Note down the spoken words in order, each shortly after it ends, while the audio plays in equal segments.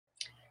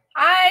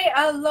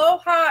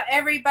Aloha,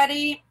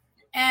 everybody,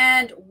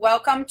 and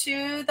welcome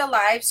to the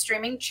live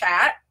streaming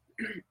chat.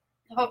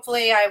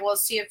 Hopefully, I will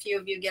see a few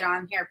of you get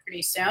on here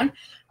pretty soon.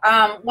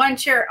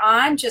 Once you're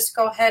on, just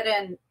go ahead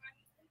and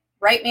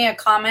write me a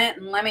comment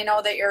and let me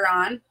know that you're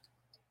on.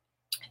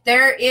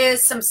 There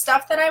is some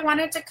stuff that I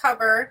wanted to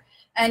cover,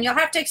 and you'll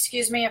have to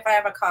excuse me if I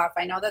have a cough.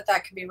 I know that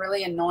that can be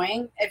really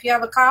annoying if you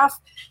have a cough,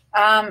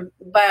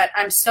 but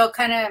I'm still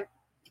kind of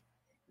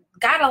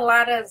got a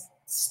lot of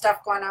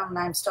stuff going on and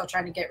I'm still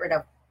trying to get rid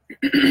of.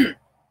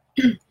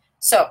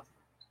 So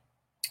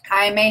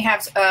I may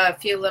have a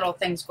few little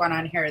things going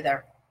on here or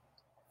there.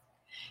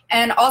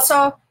 And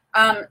also,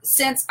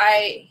 since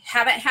I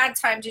haven't had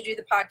time to do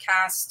the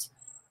podcast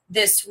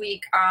this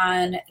week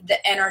on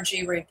the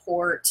energy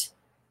report,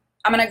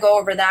 I'm going to go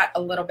over that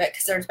a little bit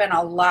because there's been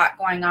a lot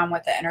going on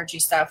with the energy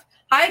stuff.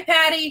 Hi,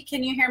 Patty.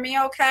 Can you hear me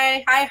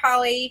okay? Hi,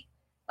 Holly.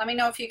 Let me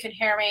know if you can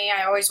hear me.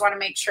 I always want to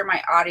make sure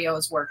my audio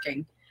is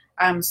working.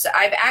 So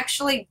I've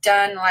actually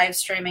done live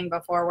streaming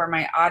before where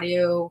my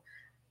audio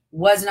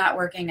was not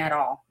working at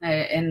all.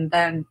 And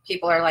then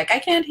people are like, I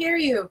can't hear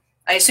you.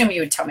 I assume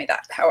you would tell me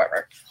that,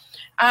 however.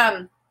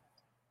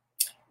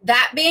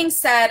 That being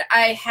said,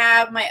 I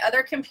have my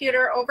other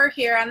computer over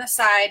here on the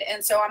side.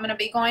 And so I'm going to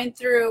be going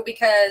through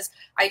because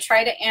I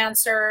try to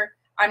answer.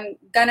 I'm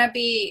going to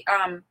be,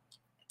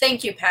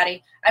 thank you,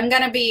 Patty. I'm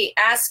going to be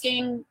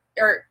asking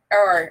a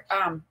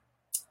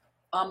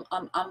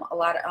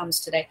lot of ums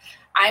today.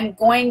 I'm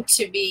going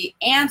to be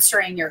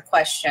answering your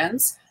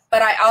questions,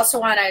 but I also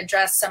want to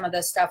address some of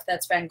the stuff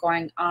that's been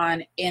going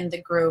on in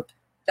the group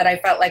that I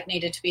felt like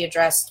needed to be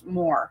addressed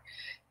more.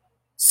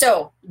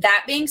 So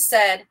that being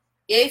said,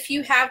 if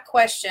you have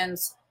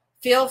questions,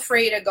 feel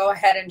free to go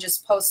ahead and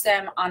just post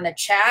them on the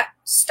chat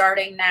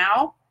starting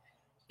now,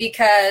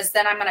 because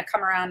then I'm going to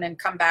come around and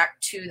come back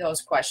to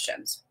those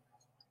questions.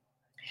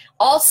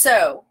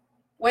 Also,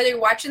 whether you're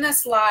watching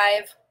this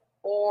live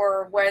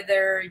or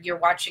whether you're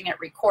watching it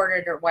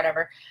recorded or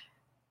whatever,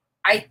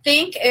 I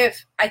think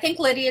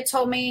Lydia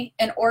told me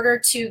in order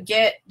to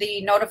get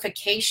the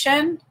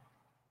notification,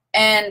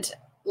 and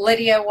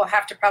Lydia will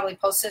have to probably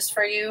post this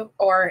for you,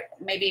 or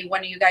maybe one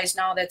of you guys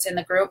know that's in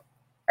the group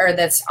or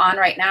that's on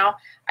right now.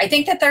 I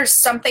think that there's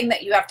something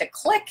that you have to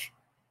click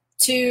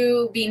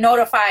to be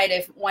notified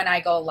when I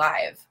go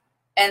live.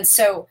 And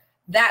so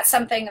that's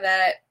something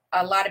that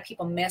a lot of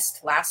people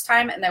missed last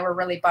time, and they were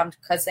really bummed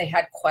because they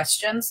had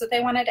questions that they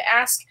wanted to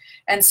ask.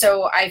 And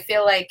so I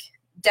feel like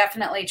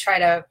definitely try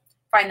to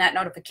find that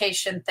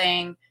notification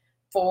thing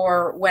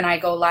for when I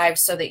go live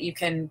so that you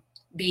can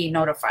be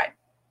notified.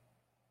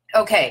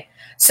 Okay,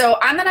 so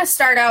I'm going to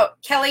start out.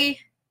 Kelly,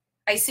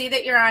 I see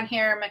that you're on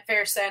here,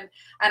 McPherson,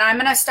 and I'm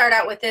going to start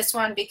out with this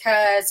one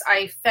because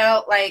I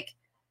felt like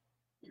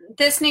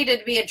this needed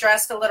to be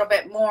addressed a little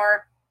bit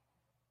more.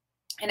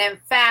 And in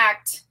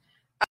fact,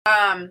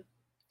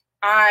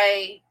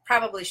 I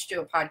probably should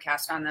do a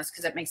podcast on this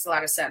because it makes a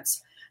lot of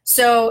sense.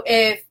 So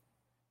if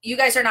you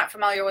guys are not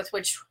familiar with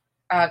which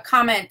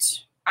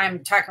comment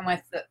I'm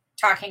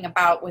talking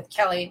about with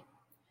Kelly,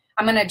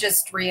 I'm going to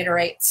just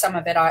reiterate some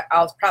of it.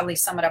 I'll probably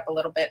sum it up a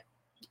little bit.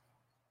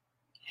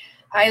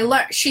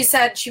 She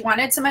said she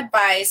wanted some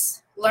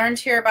advice, learned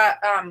here about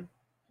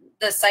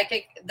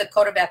the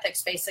code of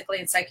ethics, basically,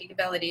 and psychic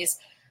abilities,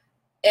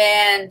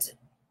 and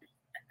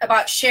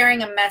about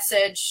sharing a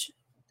message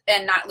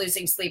and not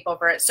losing sleep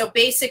over it. So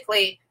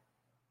basically,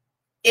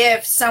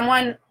 if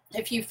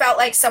you felt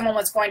like someone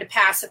was going to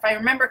pass, if I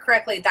remember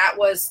correctly, that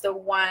was the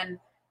one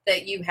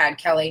that you had,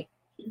 Kelly.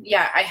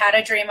 Yeah, I had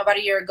a dream about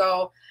a year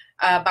ago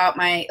about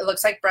it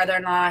looks like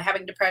brother-in-law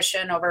having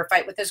depression over a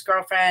fight with his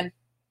girlfriend,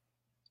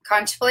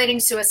 contemplating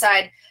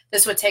suicide.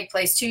 This would take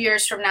place 2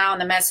 years from now,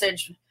 and the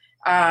message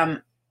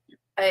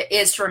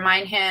is to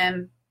remind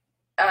him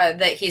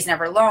that he's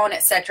never alone,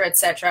 etc.,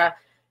 etc.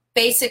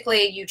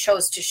 Basically, you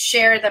chose to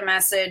share the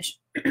message,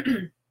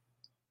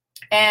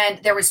 and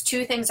there was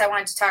two things I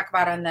wanted to talk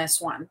about on this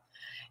one.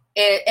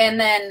 And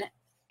then,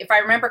 if I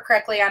remember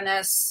correctly on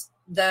this,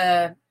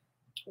 the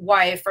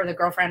wife or the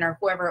girlfriend or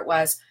whoever it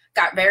was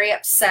got very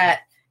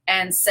upset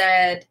and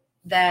said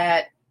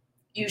that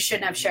you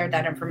shouldn't have shared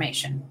that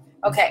information.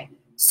 Okay,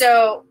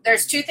 so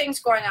there's two things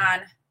going on.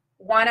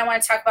 One, I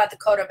want to talk about the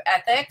code of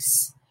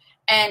ethics.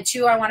 And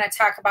two, I want to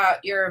talk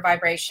about your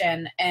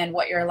vibration and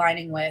what you're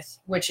aligning with,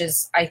 which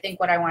is, I think,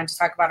 what I wanted to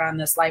talk about on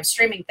this live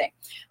streaming thing.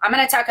 I'm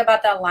going to talk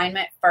about the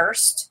alignment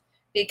first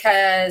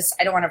because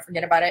I don't want to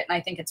forget about it, and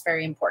I think it's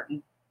very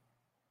important.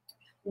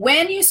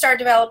 When you start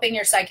developing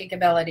your psychic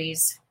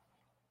abilities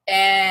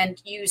and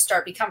you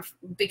start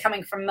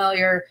becoming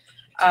familiar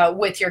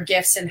with your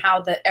gifts and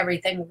how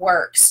everything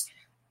works,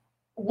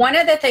 one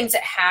of the things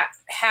that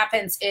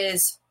happens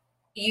is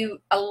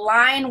you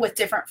align with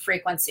different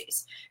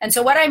frequencies. And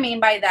so what I mean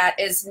by that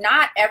is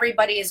not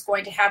everybody is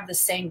going to have the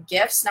same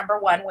gifts, number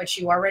one, which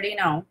you already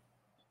know.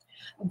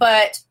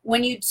 But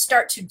when you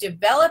start to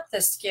develop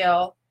the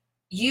skill,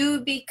 you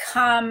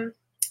become,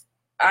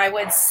 I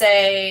would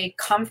say,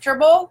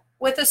 comfortable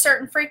with a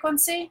certain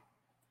frequency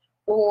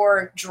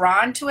or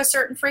drawn to a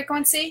certain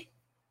frequency.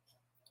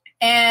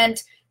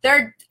 And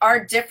there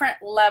are different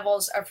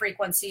levels of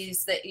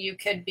frequencies that you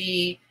could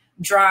be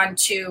drawn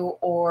to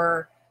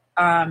or,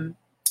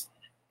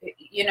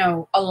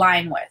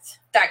 align with.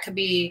 That could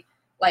be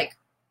like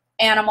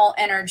animal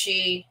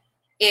energy.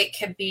 It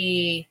could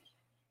be,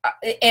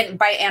 and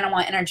by animal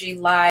energy,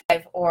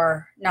 live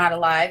or not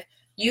alive.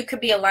 You could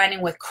be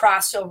aligning with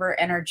crossover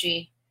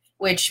energy,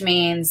 which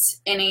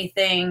means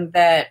anything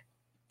that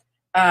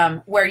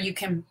where you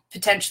can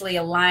potentially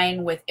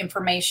align with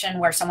information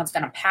where someone's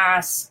going to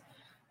pass.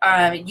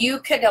 You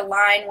could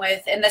align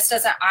with, and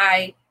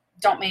I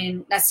don't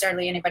mean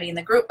necessarily anybody in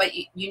the group, but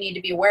you need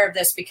to be aware of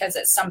this because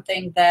it's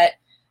something that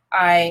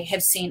I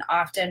have seen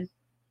often.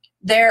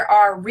 There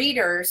are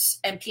readers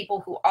and people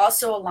who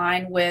also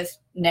align with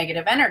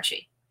negative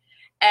energy.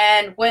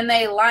 And when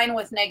they align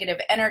with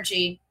negative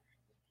energy,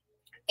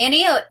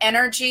 any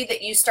energy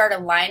that you start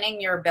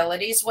aligning your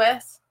abilities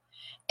with,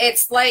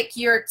 it's like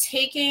you're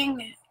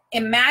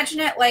imagine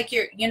it like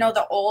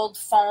the old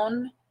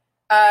phone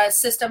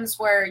systems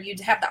where you'd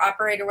have the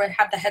operator would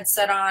have the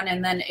headset on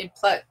and then it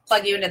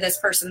plug you into this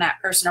person,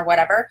 that person, or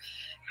whatever.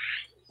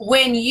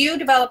 When you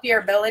develop your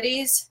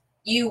abilities,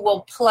 you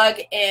will plug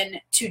in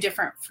to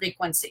different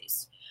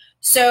frequencies.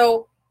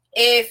 So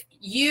if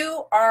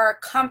you are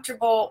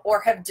comfortable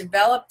or have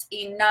developed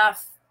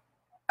enough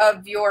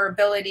of your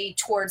ability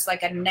towards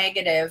like a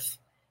negative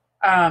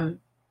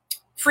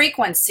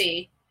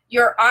frequency,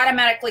 you're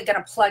automatically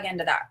going to plug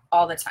into that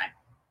all the time.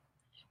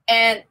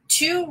 And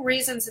two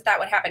reasons that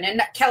would happen,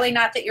 and Kelly,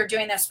 not that you're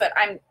doing this, but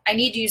I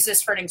need to use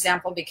this for an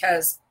example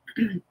because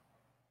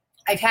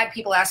I've had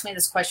people ask me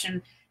this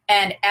question,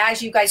 and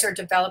as you guys are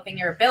developing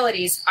your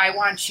abilities, I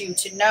want you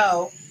to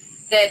know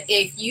that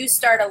if you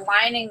start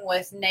aligning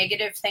with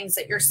negative things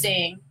that you're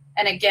seeing,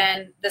 and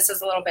again, this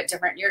is a little bit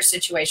different in your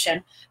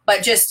situation,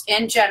 but just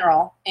in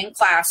general, in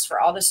class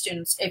for all the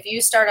students, if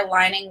you start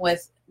aligning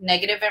with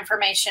negative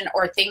information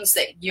or things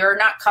that you're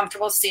not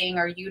comfortable seeing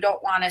or you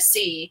don't want to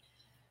see,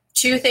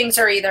 two things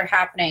are either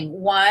happening.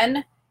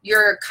 One,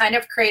 you're kind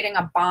of creating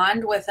a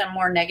bond with a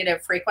more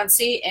negative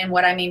frequency. And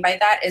what I mean by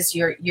that is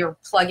you're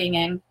plugging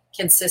in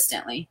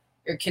consistently.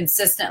 You're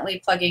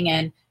consistently plugging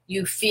in.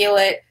 You feel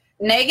it.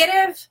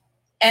 Negative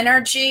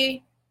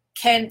energy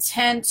can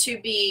tend to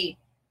be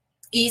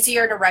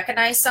easier to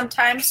recognize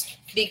sometimes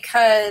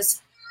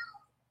because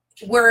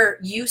we're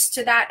used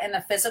to that in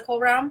the physical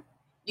realm.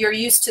 You're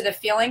used to the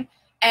feeling.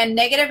 And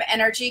negative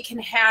energy can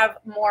have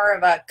more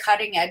of a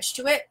cutting edge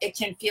to it. It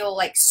can feel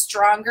like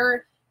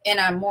stronger in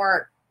a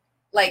more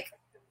like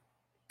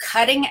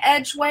cutting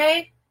edge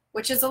way,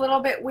 which is a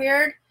little bit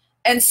weird.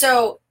 And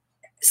so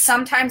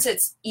sometimes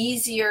it's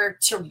easier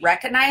to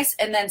recognize.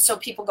 And then so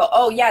people go,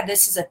 oh yeah,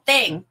 this is a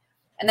thing.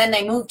 And then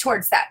they move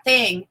towards that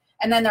thing.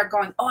 And then they're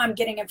going, oh, I'm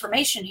getting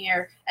information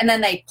here. And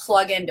then they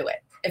plug into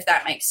it, if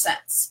that makes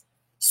sense.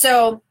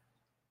 So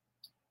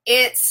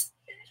it's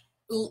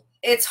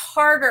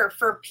harder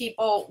for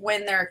people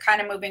when they're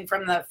kind of moving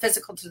from the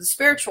physical to the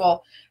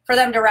spiritual for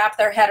them to wrap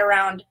their head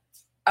around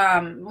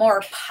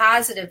more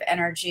positive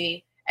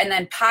energy and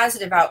then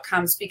positive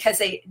outcomes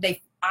because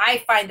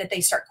I find that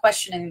they start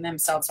questioning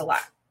themselves a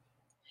lot.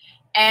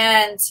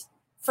 And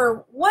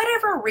for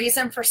whatever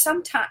reason, for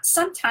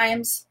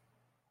sometimes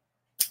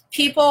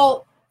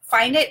people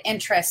find it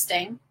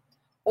interesting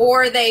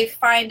or they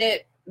find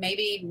it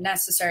maybe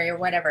necessary or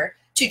whatever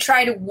to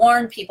try to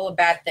warn people of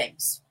bad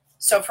things.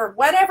 So for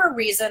whatever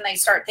reason, they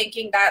start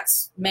thinking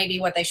that's maybe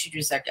what they should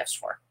use their gifts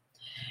for.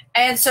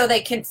 And so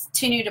they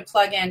continue to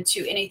plug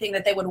into anything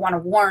that they would want to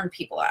warn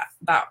people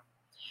about.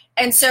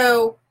 And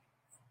so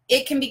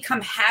it can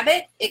become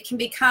habit. It can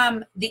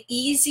become the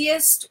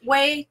easiest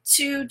way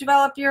to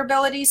develop your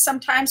abilities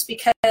sometimes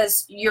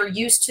because you're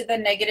used to the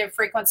negative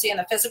frequency in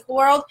the physical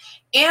world,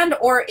 and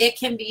or it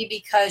can be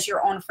because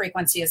your own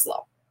frequency is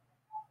low.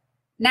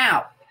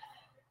 Now,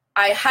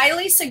 I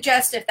highly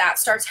suggest if that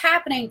starts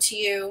happening to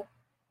you,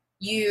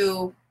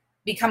 you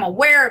become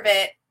aware of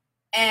it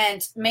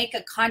and make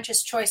a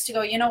conscious choice to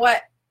go, you know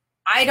what?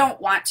 I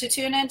don't want to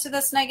tune into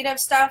this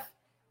negative stuff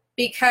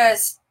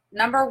because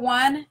number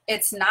one,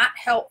 it's not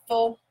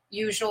helpful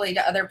usually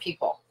to other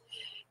people.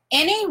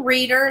 Any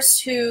readers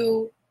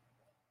who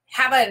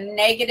have a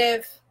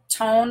negative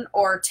tone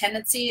or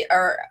tendency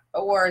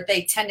or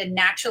they tend to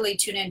naturally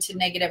tune into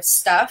negative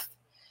stuff,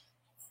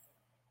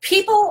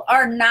 people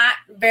are not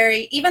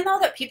even though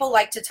that people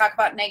like to talk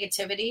about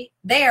negativity,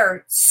 they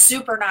are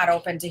super not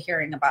open to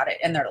hearing about it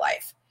in their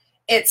life.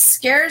 It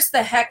scares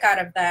the heck out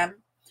of them.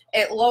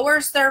 It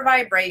lowers their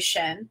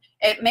vibration.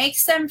 It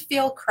makes them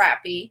feel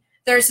crappy.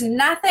 There's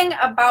nothing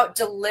about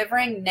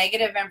delivering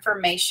negative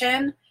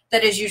information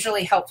that is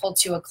usually helpful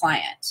to a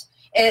client.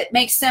 It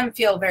makes them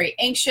feel very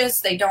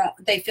anxious. They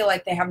feel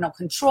like they have no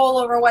control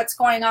over what's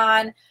going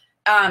on.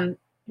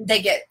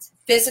 They get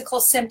physical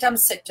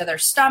symptoms, sick to their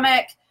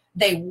stomach.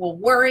 They will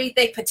worry.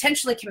 They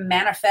potentially can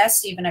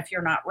manifest even if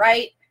you're not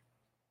right.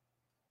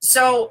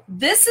 So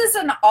this is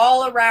an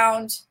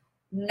all-around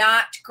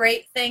not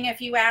great thing,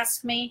 if you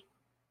ask me,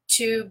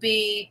 to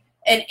be,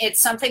 and it's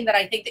something that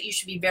I think that you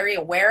should be very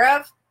aware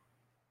of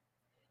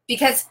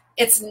because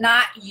it's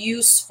not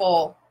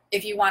useful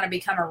if you want to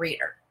become a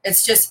reader.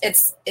 It's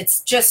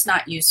just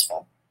not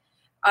useful.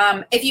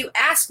 If you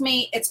ask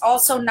me, it's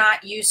also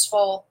not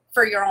useful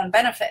for your own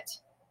benefit,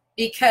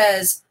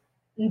 because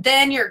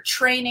then you're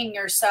training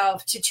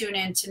yourself to tune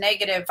into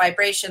negative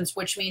vibrations,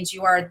 which means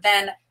you are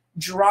then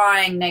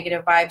drawing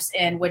negative vibes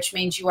in, which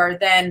means you are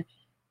then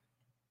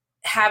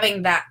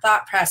having that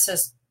thought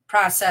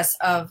process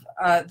of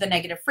the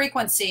negative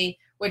frequency,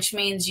 which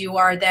means you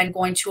are then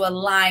going to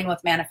align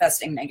with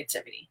manifesting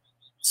negativity.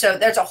 So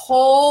there's a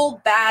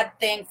whole bad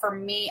thing for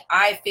me.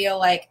 I feel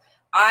like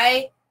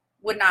I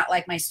would not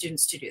like my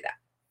students to do that.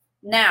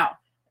 Now,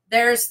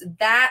 there's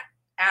that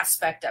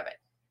aspect of it.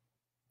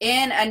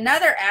 In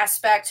another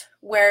aspect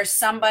where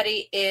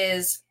somebody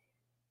is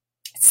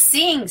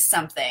seeing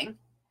something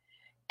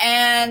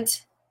and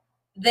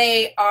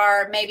they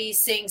are maybe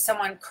seeing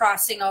someone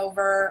crossing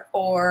over,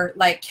 or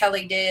like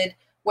Kelly did,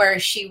 where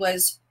she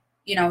was,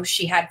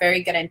 she had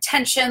very good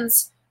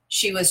intentions.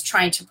 She was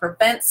trying to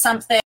prevent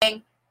something.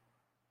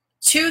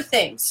 Two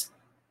things.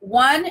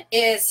 One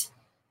is,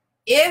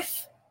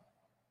 if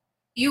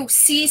you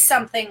see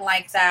something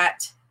like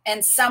that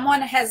and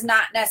someone has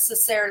not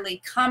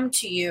necessarily come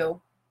to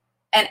you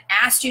and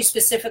asked you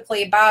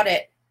specifically about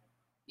it,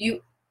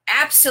 you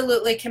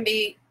absolutely can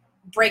be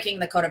breaking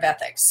the code of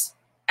ethics.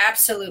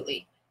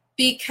 Absolutely.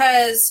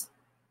 Because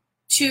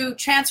to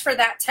transfer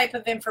that type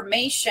of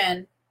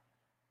information,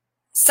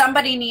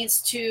 somebody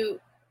needs to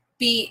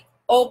be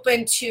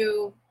open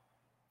to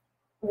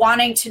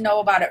wanting to know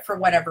about it for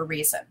whatever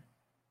reason.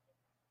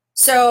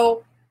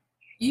 So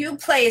you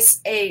place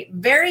a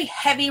very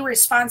heavy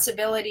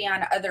responsibility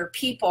on other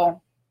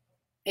people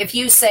if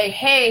you say,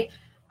 hey,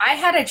 I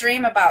had a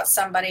dream about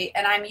somebody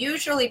and I'm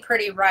usually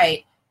pretty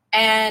right,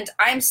 and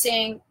I'm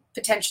seeing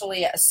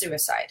potentially a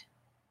suicide.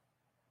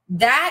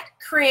 That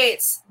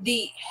creates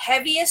the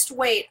heaviest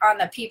weight on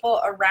the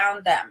people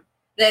around them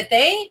that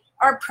they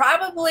are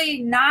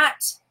probably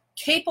not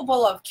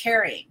capable of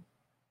carrying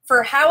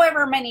for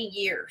however many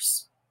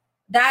years.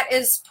 That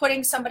is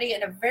putting somebody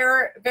in a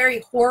very, very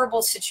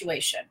horrible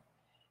situation.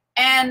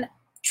 And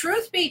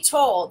truth be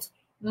told,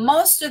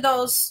 most of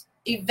those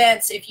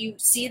events, if you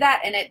see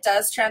that and it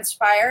does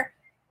transpire,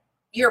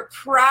 you're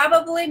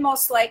probably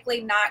most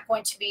likely not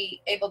going to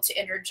be able to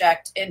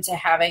interject into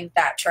having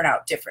that turn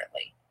out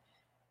differently.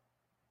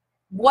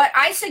 What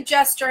I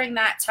suggest during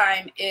that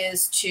time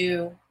is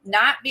to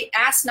not be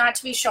asked not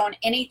to be shown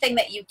anything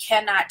that you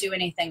cannot do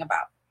anything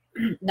about.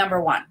 Number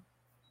one,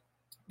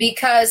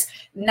 because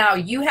now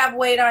you have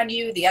weight on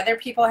you, the other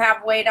people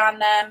have weight on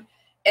them,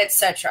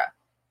 etc.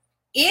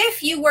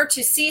 If you were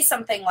to see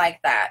something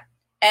like that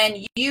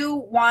and you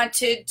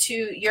wanted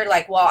to, you're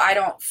like, well, I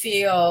don't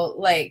feel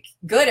like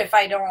good if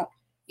I don't,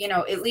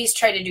 at least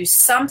try to do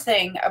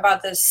something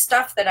about the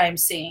stuff that I'm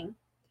seeing.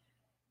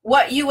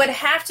 What you would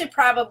have to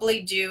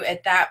probably do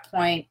at that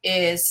point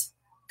is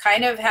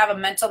kind of have a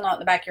mental note in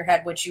the back of your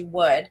head, which you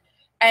would,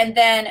 and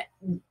then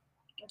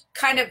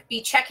kind of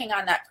be checking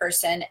on that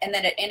person. And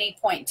then at any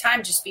point in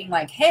time, just being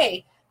like,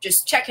 hey,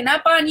 just checking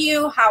up on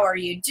you. How are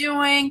you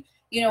doing?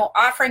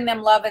 Offering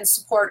them love and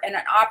support and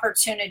an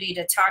opportunity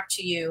to talk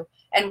to you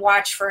and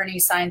watch for any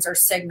signs or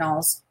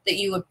signals that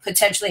you would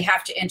potentially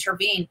have to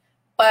intervene.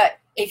 But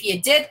if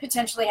you did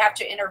potentially have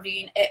to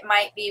intervene, it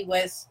might be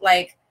with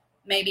like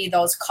maybe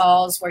those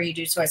calls where you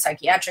do to a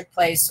psychiatric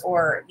place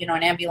or,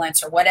 an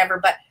ambulance or whatever.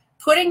 But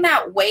putting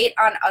that weight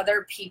on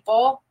other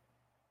people,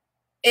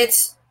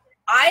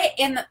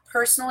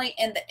 personally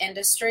in the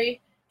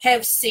industry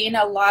have seen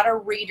a lot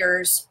of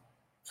readers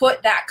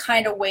put that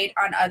kind of weight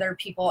on other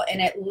people, and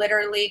it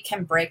literally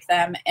can break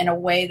them in a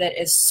way that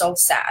is so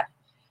sad.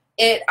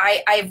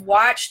 I've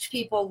watched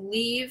people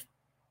leave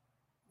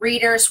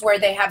readers where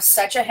they have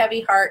such a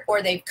heavy heart,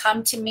 or they've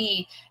come to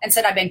me and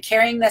said, I've been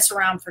carrying this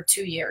around for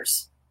 2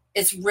 years.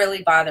 It's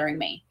really bothering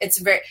me.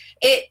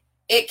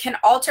 It can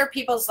alter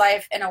people's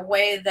life in a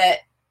way that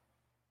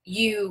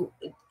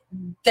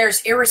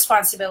there's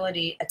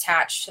irresponsibility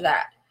attached to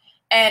that.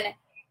 And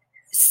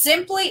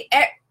simply,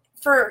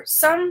 for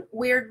some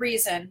weird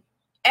reason,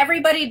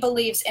 everybody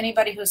believes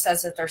anybody who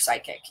says that they're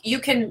psychic. You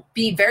can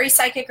be very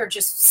psychic or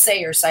just say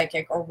you're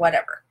psychic or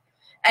whatever.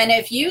 And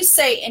if you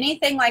say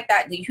anything like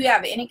that you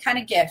have any kind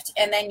of gift,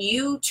 and then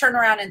you turn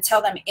around and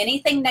tell them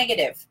anything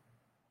negative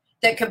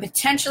that could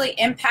potentially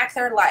impact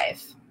their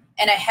life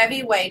in a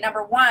heavy way,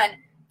 number one,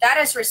 that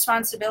is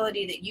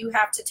responsibility that you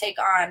have to take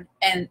on,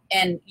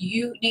 and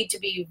you need to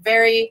be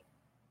very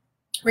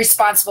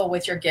responsible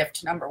with your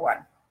gift, number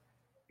one.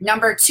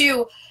 Number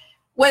two,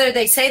 whether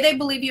they say they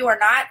believe you or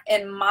not,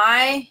 in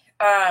my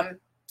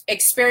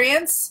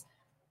experience,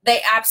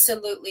 they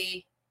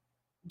absolutely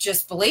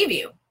just believe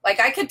you. Like,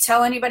 I could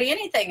tell anybody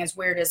anything, as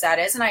weird as that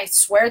is, and I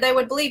swear they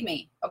would believe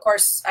me. Of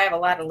course, I have a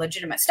lot of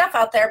legitimate stuff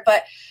out there,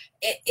 but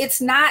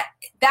it's not,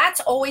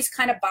 that's always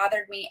kind of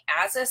bothered me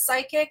as a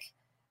psychic,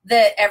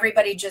 that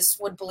everybody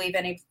just would believe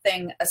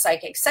anything a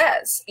psychic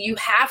says. You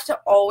have to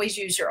always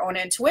use your own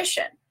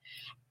intuition.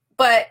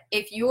 But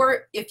if you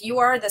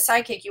are the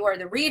psychic, you are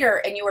the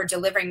reader, and you are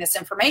delivering this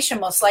information,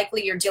 most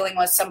likely you're dealing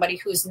with somebody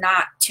who's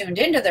not tuned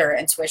into their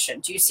intuition.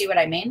 Do you see what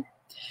I mean?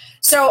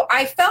 So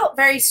I felt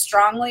very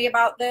strongly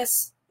about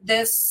this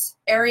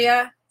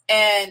area,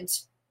 and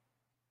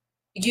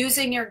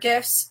using your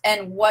gifts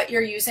and what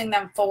you're using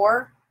them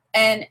for.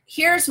 And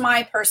here's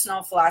my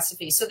personal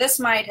philosophy. So this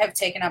might have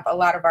taken up a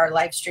lot of our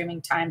live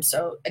streaming time.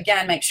 So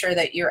again, make sure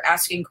that you're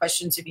asking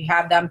questions if you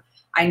have them.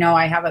 I know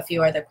I have a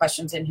few other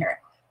questions in here.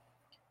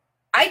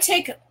 I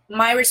take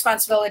my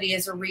responsibility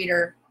as a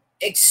reader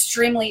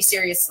extremely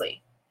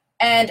seriously.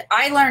 And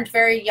I learned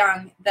very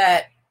young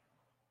that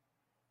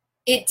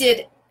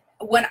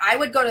when I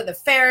would go to the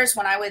fairs,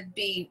 when I would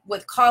be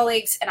with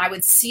colleagues and I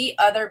would see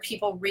other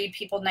people read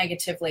people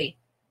negatively,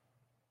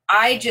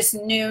 I just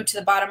knew to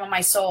the bottom of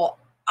my soul,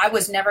 I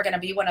was never going to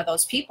be one of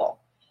those people.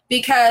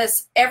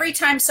 Because every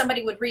time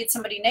somebody would read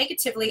somebody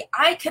negatively,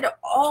 I could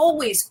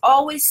always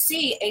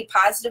see a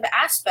positive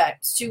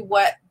aspect to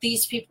what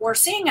these people were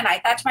seeing. And I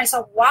thought to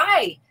myself,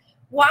 why?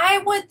 Why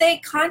would they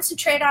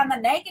concentrate on the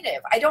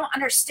negative? I don't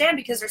understand,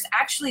 because there's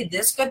actually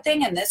this good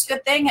thing and this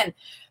good thing and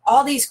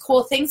all these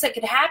cool things that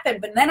could happen.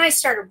 But then I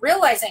started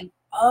realizing,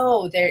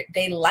 oh,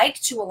 they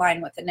like to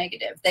align with the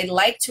negative. They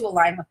like to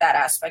align with that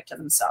aspect of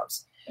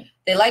themselves.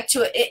 They like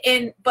to,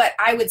 but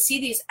I would see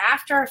these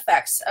after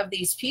effects of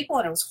these people,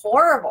 and it was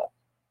horrible.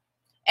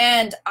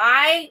 And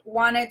I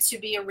wanted to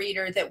be a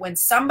reader that when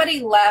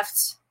somebody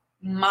left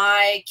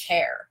my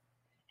care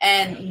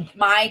and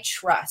my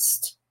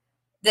trust,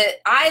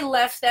 that I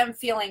left them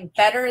feeling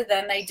better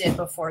than they did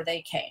before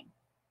they came.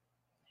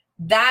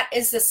 That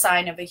is the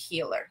sign of a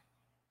healer.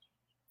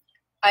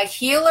 A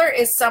healer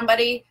is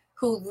somebody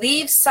who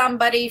leaves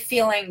somebody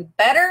feeling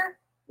better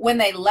when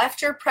they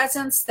left your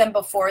presence than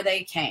before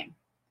they came.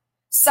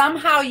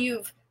 Somehow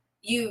you've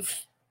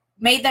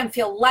made them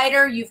feel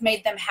lighter. You've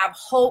made them have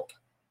hope.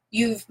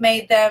 You've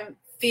made them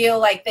feel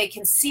like they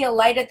can see a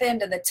light at the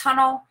end of the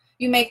tunnel.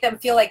 You make them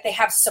feel like they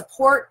have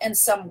support in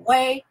some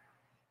way,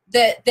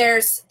 that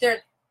there's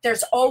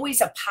always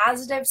a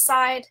positive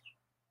side.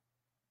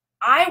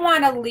 I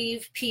want to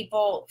leave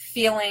people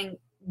feeling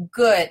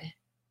good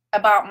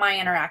about my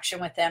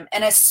interaction with them.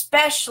 And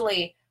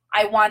especially,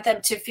 I want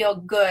them to feel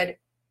good.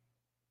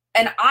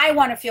 And I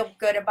want to feel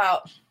good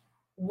about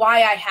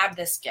why I have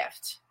this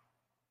gift.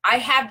 I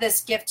have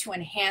this gift to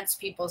enhance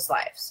people's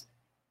lives.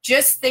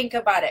 Just think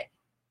about it.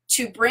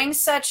 To bring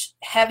such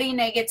heavy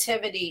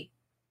negativity,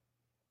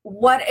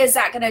 what is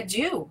that going to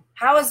do?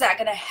 How is that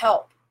going to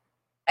help?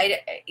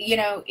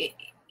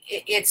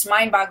 It's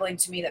mind-boggling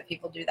to me that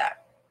people do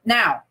that.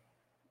 Now,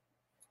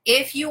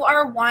 if you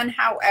are one,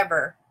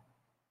 however,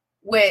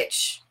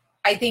 which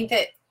I think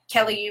that,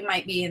 Kelly, you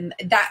might be in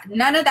that,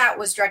 none of that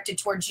was directed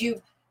towards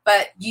you,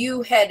 but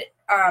you had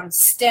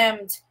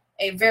stemmed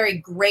a very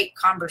great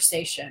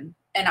conversation.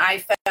 And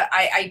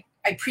I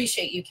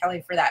appreciate you,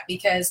 Kelly, for that,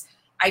 because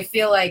I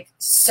feel like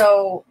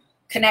so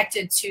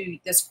connected to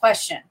this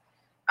question.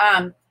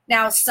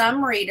 Now,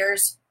 some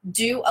readers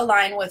do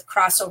align with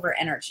crossover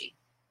energy.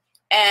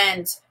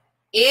 And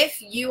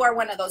if you are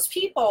one of those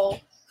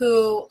people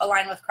who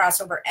align with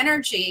crossover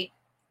energy,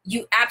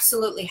 you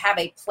absolutely have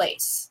a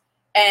place.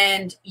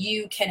 And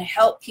you can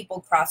help people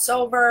cross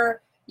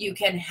over. You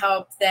can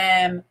help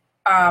them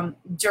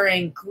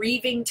during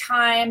grieving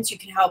times. You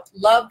can help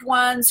loved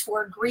ones who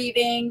are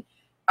grieving.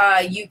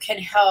 You can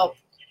help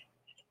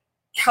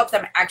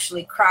them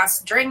actually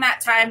cross during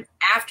that time,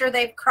 after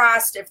they've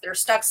crossed, if they're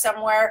stuck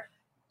somewhere,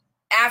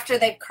 after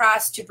they've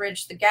crossed, to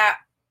bridge the gap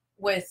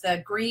with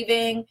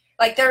grieving.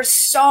 Like, there's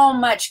so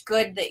much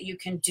good that you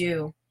can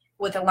do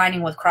with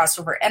aligning with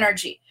crossover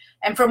energy.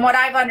 And from what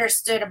I've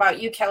understood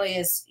about you,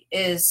 Kelly,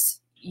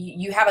 is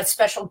you have a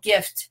special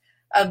gift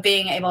of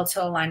being able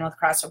to align with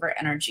crossover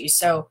energy.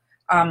 So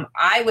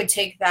I would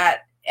take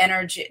that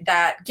energy,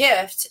 that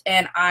gift,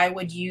 and I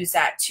would use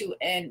that to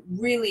and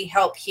really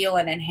help heal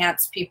and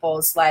enhance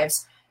people's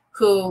lives,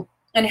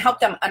 and help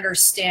them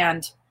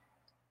understand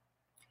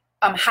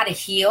how to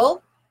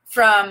heal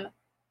from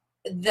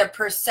the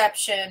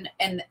perception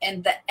and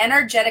the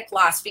energetic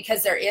loss,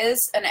 because there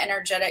is an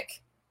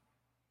energetic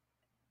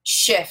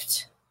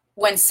shift.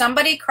 When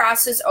somebody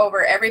crosses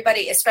over,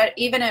 everybody, especially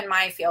even in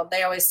my field,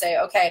 they always say,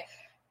 okay,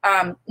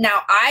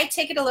 now I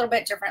take it a little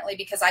bit differently,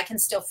 because I can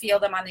still feel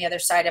them on the other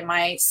side, and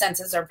my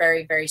senses are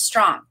very, very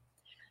strong.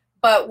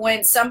 But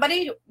when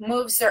somebody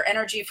moves their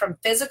energy from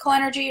physical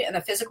energy in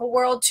the physical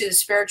world to the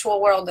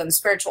spiritual world and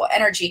spiritual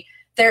energy,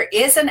 there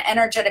is an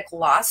energetic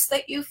loss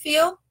that you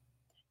feel.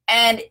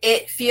 And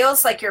it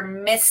feels like you're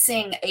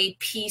missing a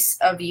piece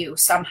of you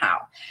somehow.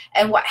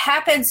 And what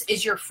happens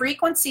is your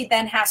frequency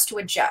then has to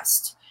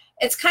adjust.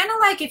 It's kind of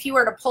like if you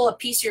were to pull a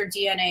piece of your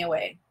DNA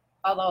away,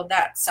 although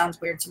that sounds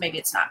weird, so maybe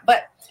it's not.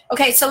 But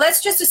okay, so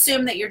let's just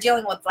assume that you're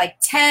dealing with like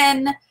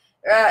 10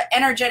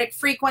 energetic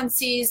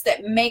frequencies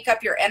that make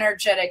up your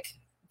energetic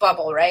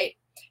bubble, right?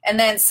 And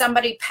then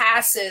somebody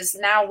passes,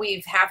 now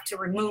we have to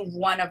remove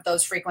one of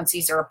those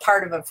frequencies or a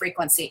part of a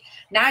frequency.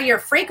 Now your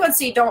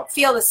frequency don't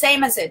feel the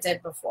same as it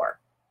did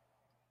before.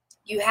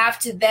 You have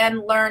to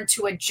then learn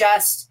to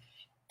adjust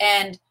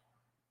and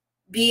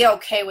be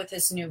okay with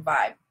this new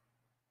vibe.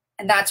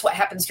 And that's what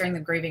happens during the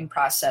grieving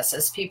process,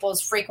 is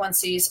people's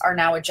frequencies are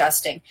now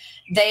adjusting.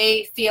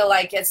 They feel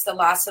like it's the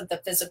loss of the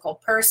physical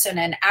person,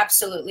 and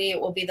absolutely it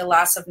will be the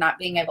loss of not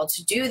being able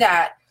to do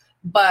that.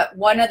 But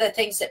one of the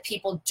things that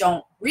people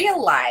don't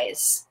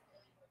realize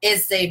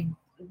is they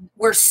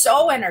were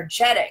so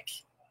energetic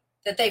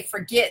that they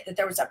forget that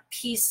there was a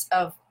piece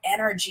of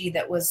energy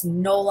that was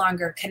no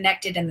longer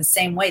connected in the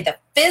same way. The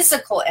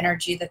physical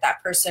energy that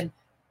that person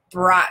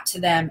brought to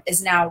them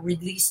is now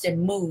released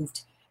and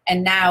moved.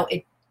 And now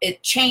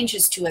it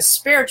changes to a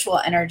spiritual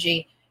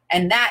energy,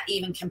 and that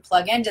even can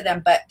plug into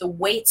them, but the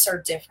weights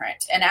are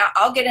different. And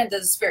I'll get into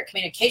the spirit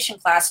communication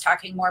class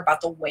talking more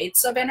about the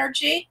weights of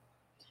energy,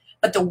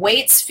 but the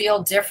weights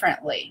feel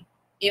differently.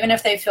 Even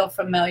if they feel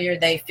familiar,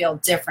 they feel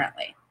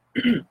differently.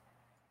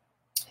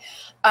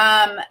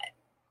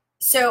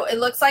 So it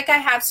looks like I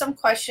have some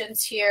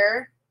questions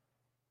here,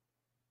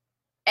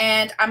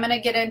 and I'm going to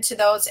get into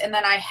those. And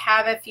then I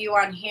have a few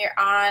on here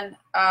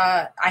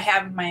I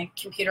have my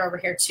computer over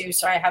here too,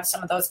 so I have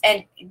some of those.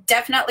 And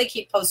definitely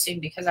keep posting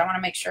because I want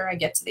to make sure I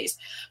get to these.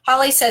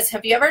 Holly says,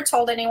 have you ever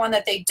told anyone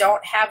that they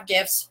don't have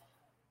gifts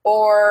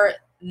or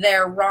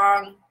they're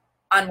wrong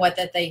on what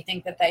that they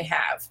think that they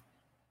have?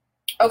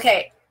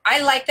 Okay,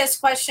 I like this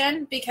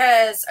question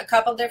because a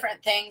couple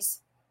different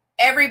things.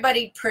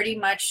 Everybody pretty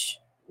much,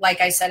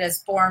 like I said, is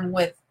born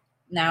with,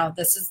 now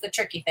this is the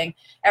tricky thing,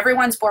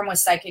 everyone's born with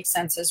psychic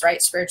senses,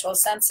 right? Spiritual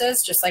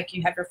senses, just like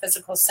you have your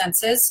physical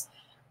senses.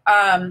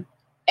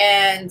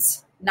 And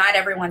not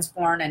everyone's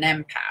born an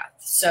empath.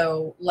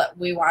 So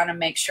we want to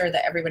make sure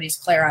that everybody's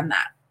clear on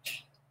that.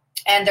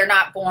 And they're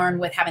not born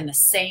with having the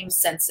same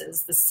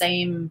senses, the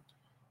same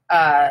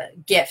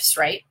gifts,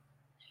 right?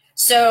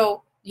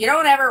 So you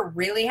don't ever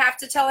really have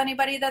to tell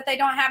anybody that they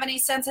don't have any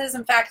senses.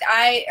 In fact,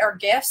 or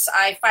gifts,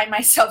 I find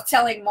myself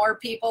telling more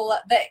people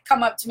that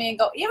come up to me and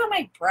go, even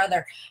my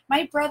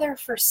brother,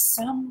 for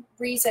some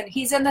reason,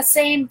 he's in the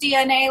same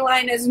DNA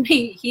line as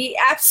me. He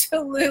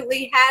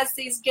absolutely has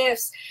these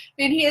gifts.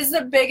 I mean, he is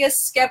the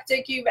biggest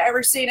skeptic you've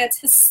ever seen. It's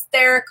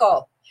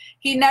hysterical.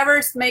 He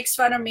never makes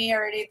fun of me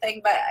or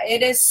anything, but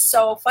it is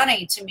so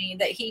funny to me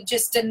that he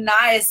just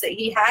denies that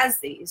he has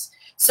these.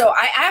 So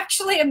I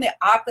actually am the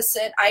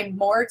opposite. I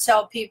more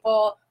tell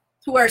people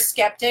who are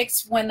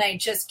skeptics when they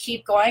just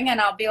keep going, and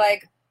I'll be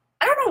like,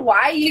 I don't know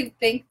why you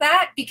think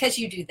that, because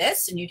you do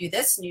this and you do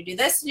this and you do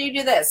this and you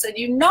do this. And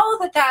you know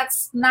that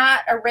that's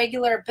not a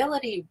regular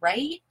ability,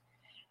 right?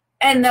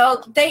 And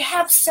they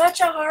have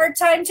such a hard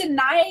time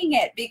denying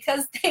it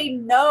because they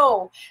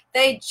know,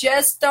 they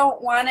just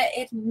don't want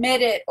to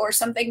admit it, or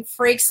something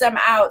freaks them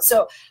out.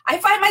 So I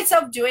find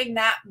myself doing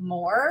that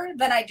more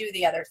than I do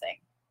the other thing.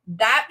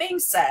 That being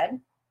said,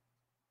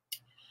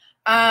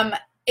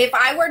 if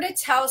I were to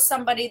tell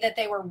somebody that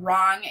they were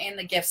wrong in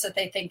the gifts that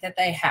they think that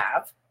they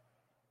have,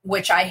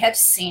 which I have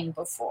seen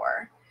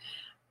before,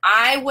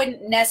 I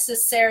wouldn't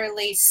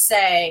necessarily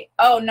say,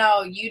 oh,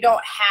 no, you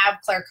don't have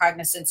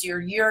claircognizance.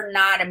 You're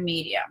not a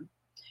medium.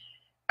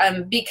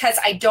 Because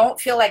I don't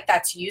feel like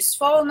that's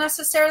useful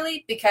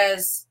necessarily,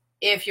 because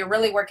if you're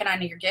really working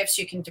on your gifts,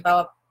 you can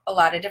develop a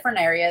lot of different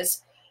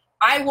areas.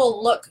 I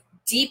will look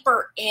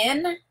deeper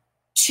in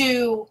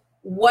to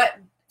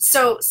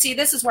so see,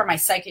 this is where my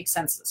psychic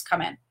senses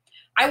come in.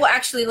 I will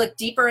actually look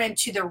deeper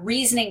into the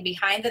reasoning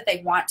behind that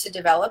they want to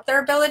develop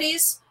their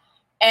abilities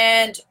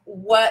and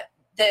what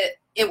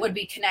it would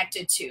be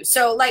connected to.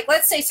 So like,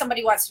 let's say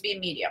somebody wants to be a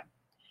medium.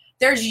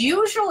 There's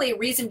usually a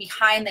reason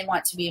behind they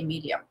want to be a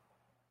medium.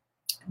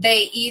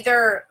 They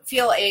either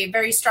feel a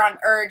very strong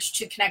urge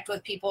to connect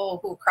with people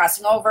who are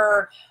crossing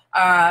over.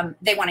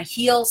 They want to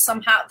heal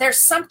somehow. There's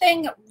some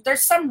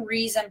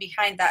reason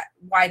behind that,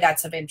 why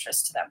that's of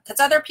interest to them. Because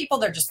other people,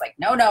 they're just like,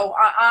 no,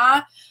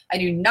 I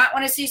do not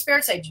want to see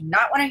spirits. I do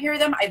not want to hear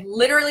them. I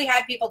literally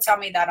had people tell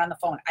me that on the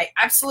phone. I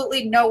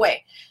absolutely, no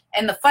way.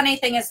 And the funny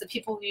thing is, the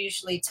people who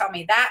usually tell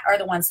me that are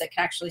the ones that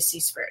can actually see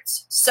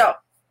spirits. So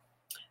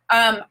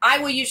I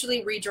will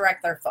usually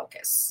redirect their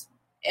focus.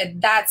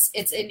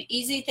 It's an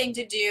easy thing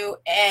to do.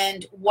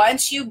 And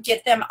once you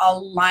get them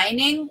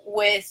aligning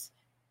with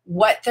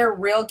what their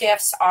real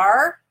gifts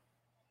are,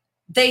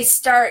 they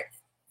start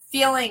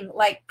feeling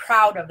like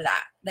proud of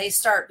that. They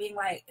start being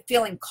like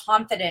feeling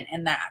confident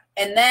in that.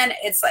 And then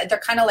it's like, they're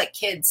kind of like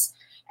kids.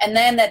 And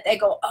then that they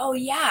go, oh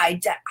yeah,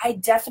 I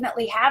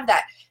definitely have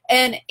that.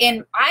 And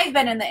I've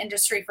been in the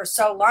industry for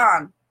so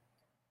long.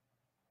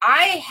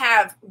 I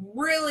have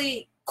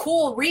really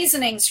cool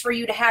reasonings for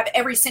you to have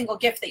every single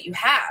gift that you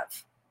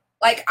have.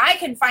 Like, I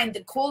can find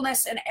the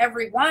coolness in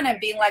every one and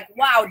being like,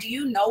 wow, do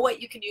you know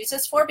what you can use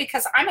this for?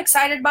 Because I'm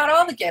excited about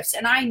all the gifts,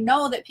 and I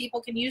know that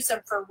people can use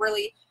them for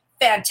really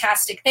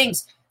fantastic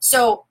things.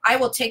 So I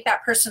will take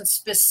that person's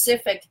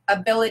specific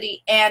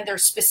ability and their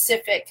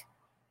specific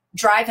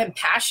drive and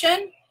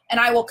passion, and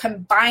I will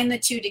combine the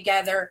two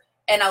together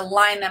and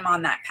align them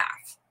on that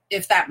path,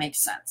 if that makes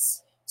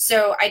sense.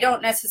 So I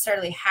don't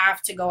necessarily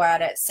have to go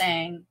at it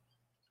saying,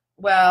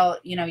 well,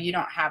 you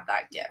don't have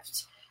that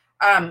gift.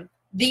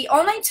 The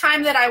only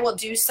time that I will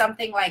do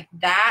something like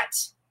that,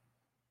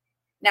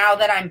 now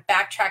that I'm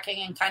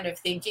backtracking and kind of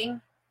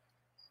thinking,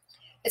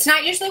 it's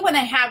not usually when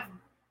they have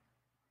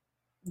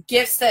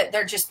gifts that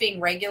they're just being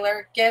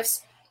regular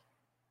gifts.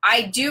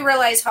 I do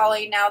realize,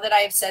 Holly, now that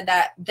I've said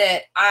that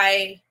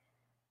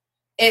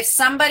if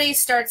somebody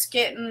starts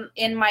getting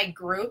in my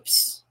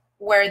groups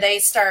where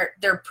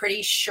they're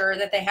pretty sure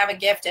that they have a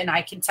gift, and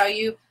I can tell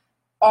you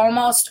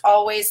almost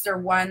always they're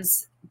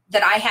ones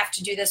that I have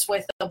to do this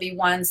with. There'll be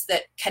ones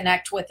that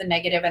connect with the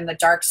negative and the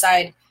dark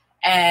side,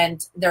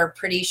 and they're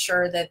pretty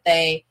sure that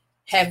they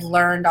have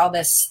learned all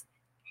this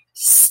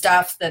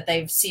stuff that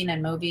they've seen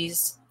in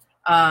movies,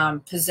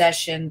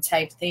 possession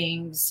type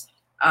things.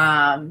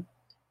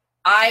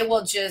 I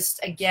will just,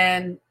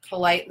 again,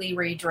 politely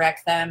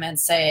redirect them and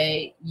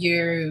say,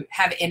 you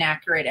have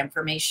inaccurate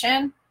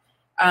information.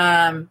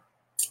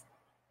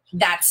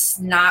 That's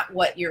not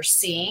what you're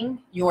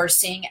seeing. You're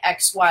seeing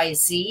X, Y,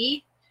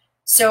 Z.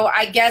 So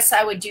I guess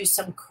I would do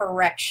some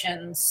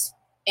corrections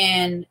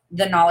in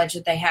the knowledge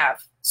that they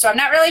have. So I'm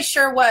not really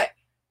sure what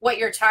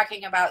you're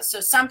talking about.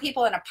 So some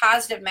people in a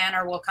positive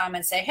manner will come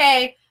and say,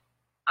 hey,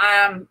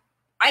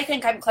 I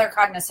think I'm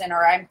claircognizant,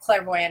 or I'm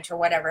clairvoyant, or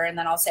whatever. And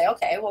then I'll say,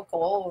 okay, well,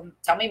 cool.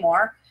 Tell me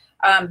more.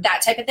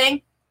 That type of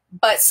thing.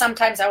 But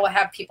sometimes I will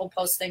have people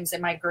post things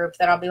in my group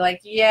that I'll be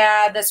like,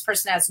 yeah, this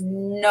person has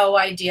no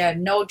idea,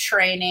 no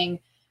training.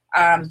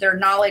 Their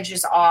knowledge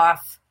is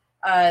off.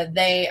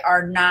 They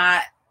are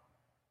not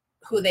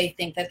who they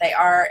think that they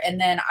are. And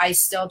then I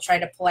still try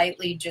to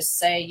politely just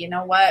say, you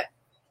know what?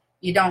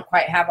 You don't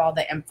quite have all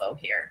the info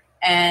here.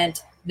 And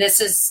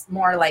this is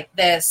more like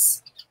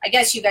this. I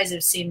guess you guys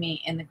have seen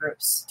me in the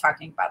groups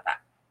talking about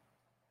that.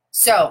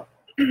 So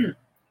it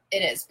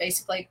is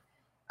basically,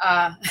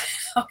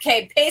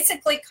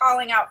 basically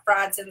calling out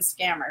frauds and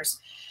scammers.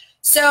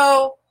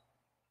 So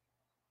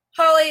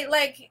Holly,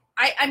 like,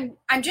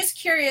 I'm just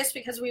curious,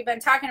 because we've been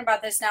talking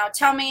about this now.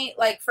 Tell me,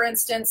 like, for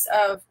instance,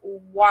 of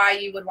why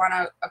you would want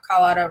to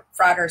call out a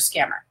fraud or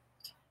scammer.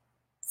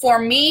 For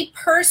me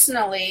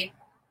personally,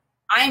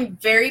 I'm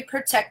very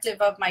protective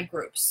of my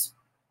groups.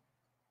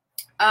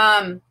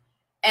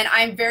 And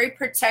I'm very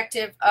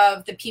protective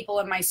of the people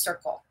in my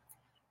circle.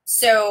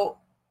 So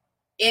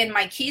in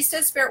my Keys to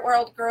the Spirit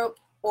World group,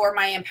 or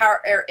my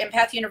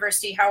Empath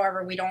University,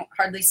 however, we don't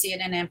hardly see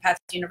it in Empath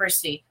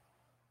University.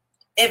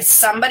 If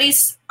somebody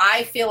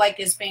I feel like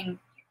is being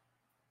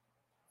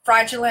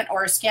fraudulent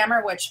or a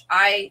scammer, which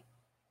I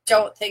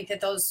don't think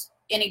that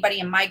anybody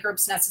in my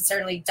group's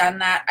necessarily done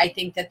that. I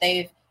think that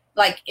they've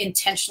like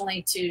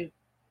intentionally to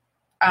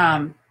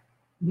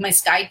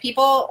misguide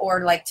people,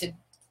 or like to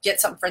get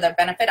something for their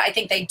benefit. I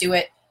think they do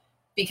it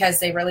because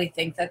they really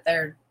think that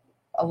they're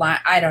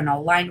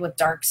aligned with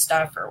dark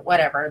stuff, or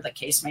whatever the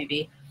case may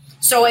be.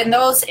 So in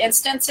those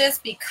instances,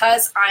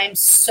 because I'm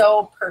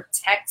so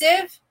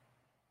protective,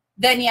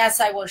 then yes,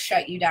 I will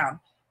shut you down.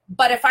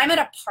 But if I'm at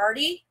a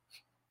party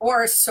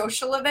or a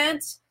social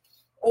event,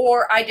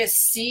 or I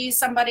just see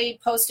somebody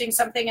posting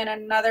something in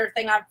another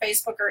thing on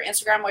Facebook or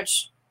Instagram,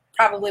 which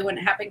probably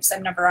wouldn't happen because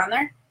I'm never on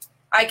there,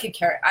 I could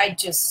care.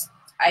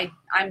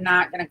 I'm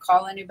not going to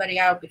call anybody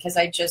out, because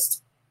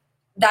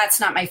that's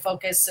not my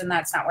focus, and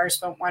that's not where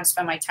I want to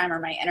spend my time or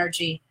my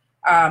energy.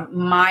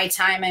 My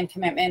time and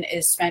commitment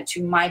is spent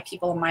to my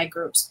people and my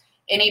groups.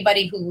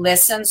 Anybody who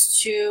listens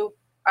to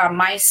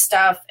my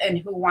stuff and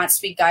who wants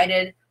to be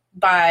guided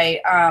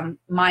by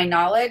my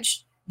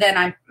knowledge,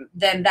 then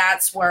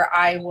that's where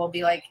I will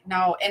be like,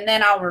 no, and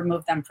then I'll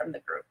remove them from the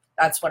group.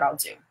 That's what I'll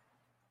do.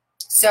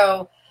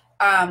 So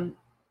I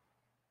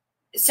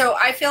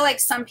feel like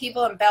some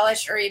people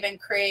embellish or even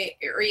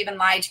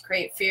lie to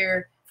create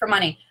fear for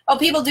money. Oh,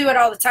 people do it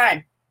all the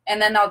time. And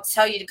then they'll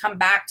tell you to come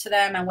back to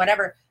them and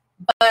whatever.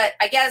 But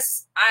I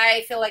guess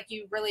I feel like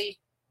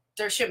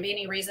there shouldn't be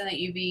any reason that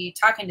you be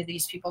talking to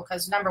these people,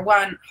 because number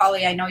one,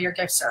 Holly, I know your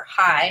gifts are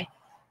high.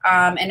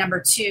 And number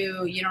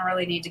two, you don't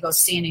really need to go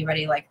see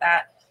anybody like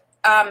that.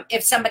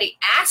 If somebody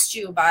asked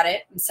you about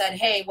it and said,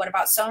 hey, what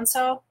about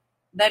so-and-so?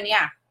 Then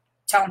yeah,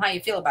 tell them how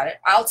you feel about it.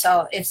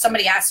 If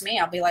somebody asks me,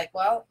 I'll be like,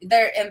 well,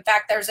 in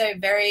fact, there's a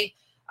very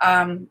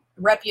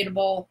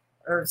reputable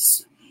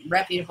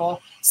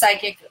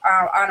psychic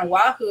on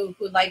Oahu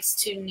who likes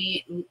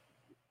to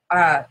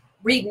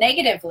read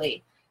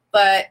negatively,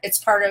 but it's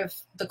part of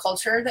the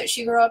culture that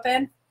she grew up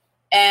in.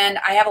 And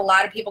I have a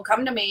lot of people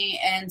come to me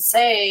and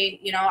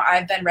say,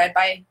 I've been read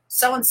by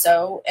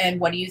so-and-so, and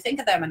what do you think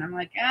of them? And I'm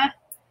like,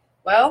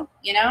 well,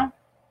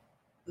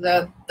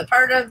 the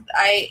part of,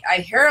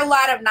 I hear a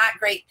lot of not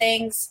great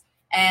things,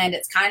 and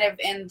it's kind of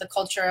in the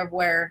culture of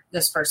where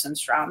this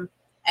person's from.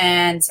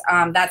 And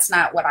that's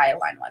not what I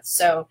align with.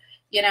 So,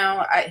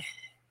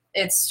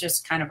 it's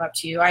just kind of up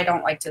to you. I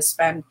don't like to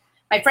spend,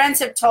 my friends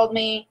have told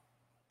me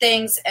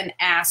things and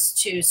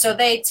asked to, so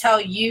they tell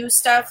you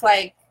stuff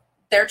like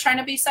they're trying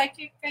to be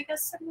psychic, I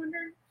guess. I'm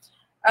wondering.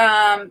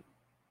 I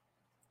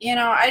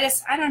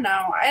don't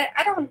know.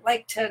 I don't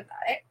like to,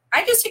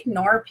 I just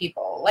ignore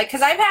people. Like,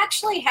 because I've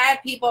actually had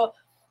people,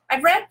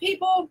 I've had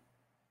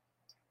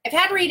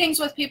readings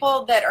with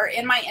people that are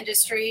in my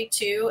industry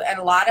too, and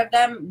a lot of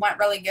them went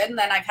really good. And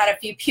then I've had a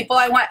few people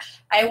I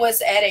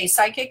was at a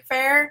psychic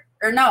fair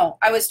or no,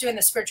 I was doing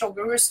the spiritual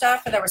guru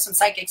stuff, and there were some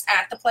psychics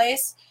at the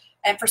place.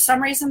 And for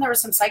some reason, there were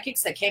some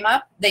psychics that came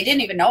up. They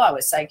didn't even know I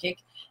was psychic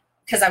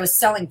because I was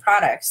selling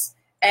products.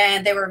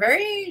 And they were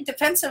very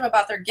defensive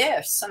about their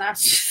gifts. And I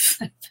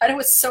thought it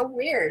was so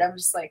weird. I'm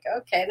just like,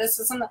 okay, this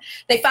isn't.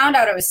 They found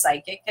out I was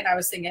psychic, and I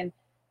was thinking,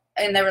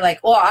 and they were like,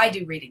 well, I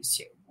do readings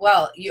too.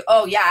 Well,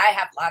 oh yeah, I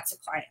have lots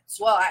of clients.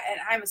 Well,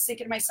 and I was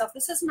thinking to myself,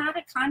 this is not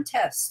a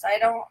contest. I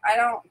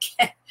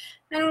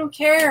don't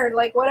care.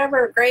 Like,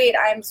 whatever, great.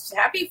 I'm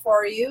happy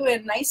for you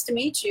and nice to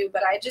meet you,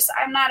 but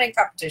I'm not in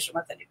competition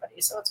with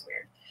anybody. So it's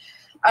weird.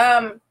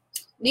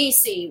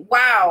 Nisi,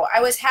 wow.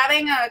 I was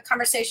having a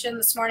conversation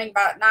this morning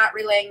about not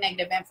relaying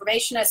negative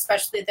information,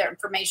 especially the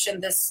information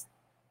that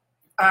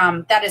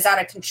is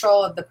out of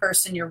control of the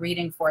person you're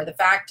reading for. The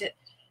fact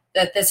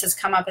that this has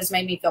come up has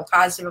made me feel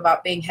positive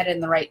about being headed in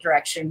the right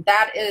direction.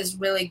 That is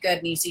really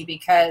good, Nisi,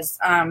 because,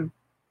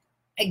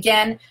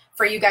 again,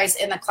 for you guys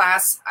in the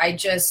class, I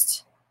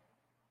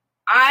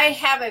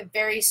have a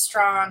very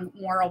strong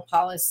moral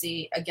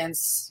policy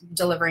against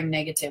delivering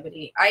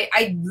negativity.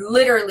 I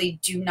literally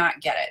do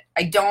not get it.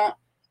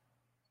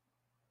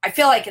 I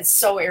feel like it's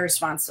so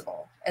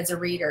irresponsible as a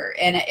reader.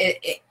 And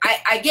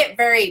I get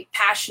very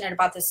passionate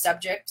about this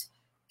subject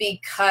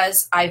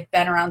because I've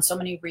been around so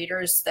many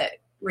readers that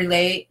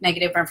relay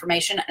negative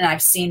information, and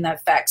I've seen the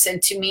effects.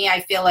 And to me, I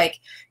feel like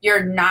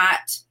you're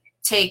not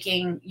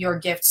taking your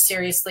gift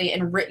seriously,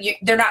 and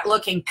they're not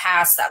looking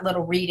past that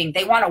little reading.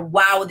 They want to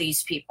wow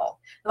these people.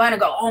 They want to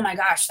go, oh my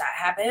gosh, that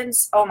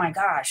happens. Oh my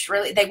gosh,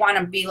 really? They want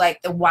to be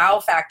like the wow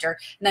factor,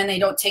 and then they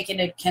don't take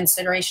into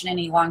consideration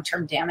any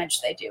long-term damage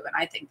they do. And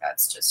I think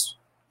that's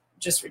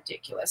just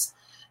ridiculous.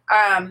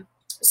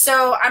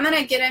 So I'm going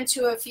to get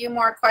into a few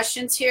more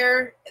questions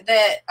here and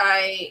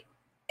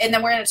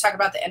then we're going to talk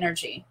about the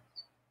energy.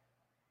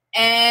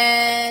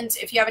 And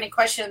if you have any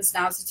questions,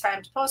 now's the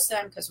time to post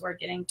them because we're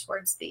getting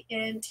towards the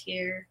end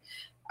here.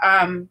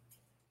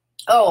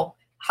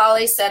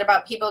 Holly said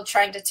about people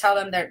trying to tell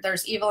them that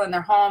there's evil in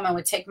their home and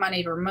would take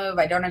money to remove.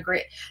 I don't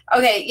agree.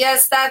 Okay,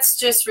 yes, that's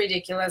just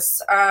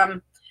ridiculous. I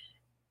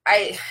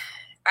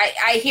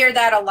hear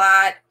that a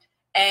lot.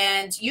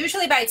 And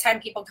usually by the time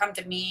people come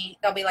to me,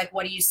 they'll be like,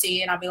 what do you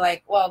see? And I'll be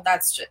like, well,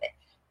 that's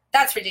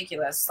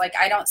ridiculous. Like,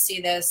 I don't see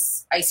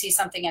this. I see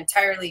something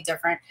entirely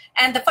different.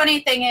 And the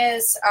funny thing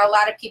is, a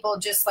lot of people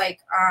just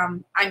like,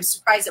 I'm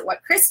surprised at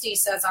what Christy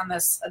says on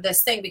this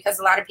thing, because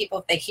a lot of people,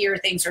 if they hear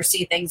things or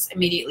see things,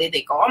 immediately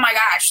they go, oh my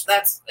gosh,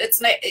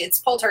 it's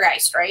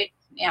poltergeist, right?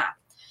 Yeah.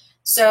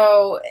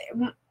 So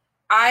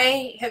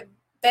I have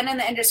been in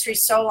the industry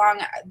so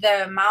long,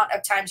 the amount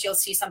of times you'll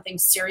see something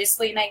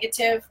seriously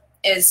negative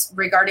is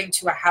regarding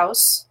to a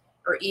house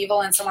or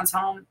evil in someone's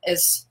home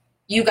is,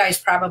 you guys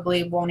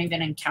probably won't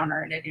even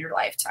encounter it in your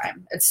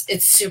lifetime.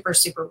 It's super,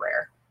 super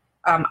rare.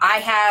 I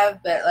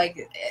have, but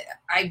like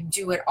I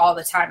do it all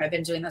the time. I've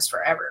been doing this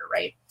forever,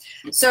 right?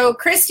 So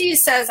Christy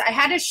says, I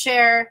had to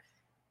share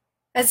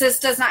as this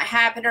does not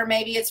happen, or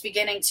maybe it's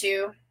beginning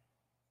to.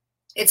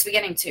 It's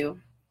beginning to.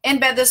 In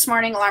bed this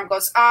morning, alarm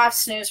goes off,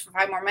 snooze for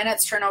 5 more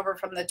minutes, turn over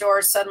from the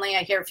door. Suddenly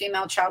I hear a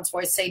female child's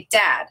voice say,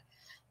 Dad.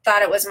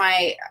 Thought it was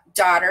my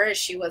daughter as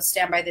she would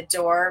stand by the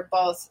door.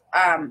 Both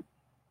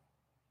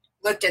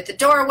looked at the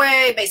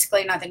doorway.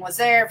 Basically, nothing was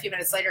there. A few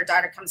minutes later,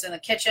 daughter comes in the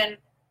kitchen.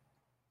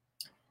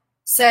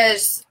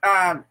 Says,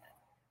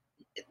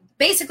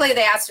 basically,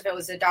 they asked if it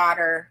was a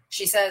daughter.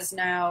 She says,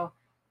 no.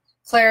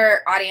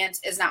 Clairaudience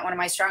is not one of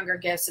my stronger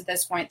gifts at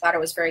this point. Thought it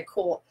was very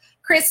cool.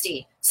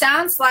 Christy,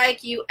 sounds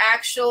like you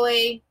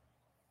actually,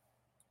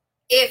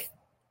 if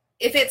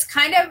it's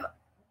kind of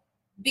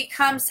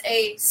becomes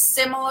a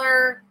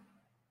similar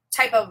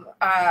type of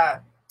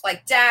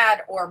like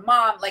dad or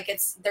mom, like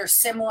there's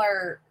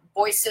similar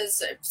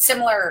voices,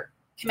 similar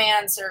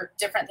commands or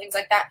different things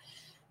like that.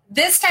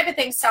 This type of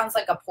thing sounds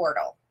like a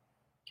portal.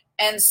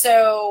 And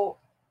so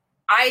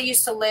I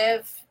used to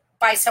live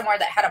by somewhere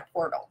that had a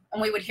portal,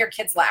 and we would hear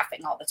kids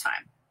laughing all the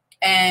time.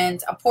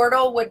 And a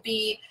portal would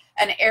be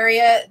an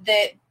area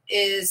that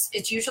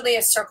it's usually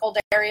a circled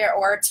area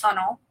or a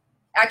tunnel.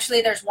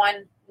 Actually, there's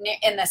one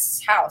in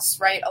this house,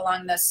 right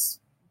along this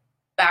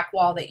back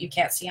wall that you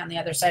can't see on the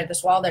other side of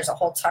this wall. There's a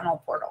whole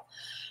tunnel portal.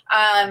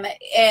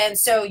 And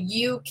so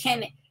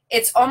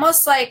it's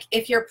almost like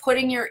if you're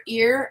putting your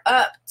ear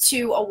up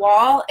to a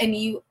wall and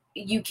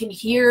you can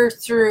hear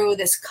through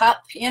this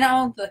cup,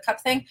 the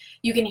cup thing,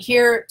 you can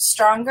hear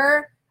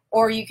stronger,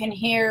 or you can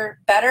hear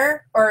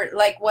better, or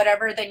like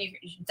whatever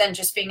than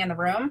just being in the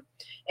room.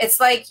 It's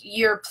like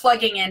you're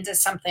plugging into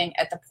something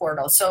at the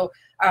portal. So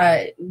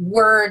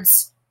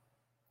words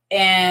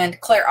and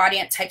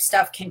clairaudient type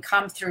stuff can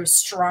come through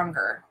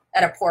stronger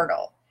at a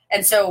portal.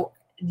 And so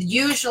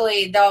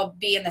usually they'll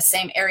be in the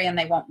same area and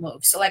they won't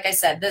move. So like I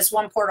said, this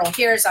one portal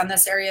here is on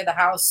this area of the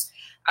house.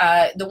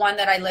 The one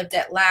that I lived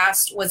at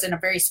last was in a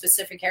very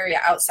specific area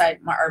outside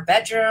our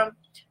bedroom.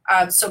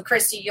 So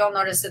Christy, you'll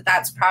notice that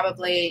that's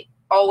probably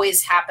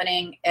always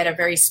happening at a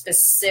very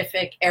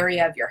specific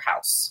area of your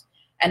house.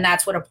 And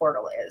that's what a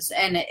portal is.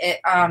 And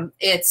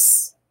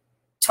it's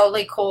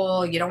totally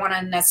cool. You don't want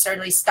to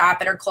necessarily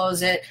stop it or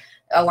close it.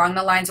 along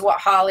the lines of what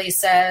Holly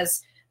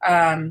says.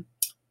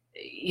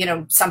 You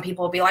know, some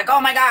people will be like,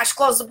 oh my gosh,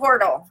 close the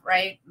portal,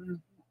 right?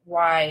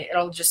 Why?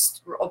 It'll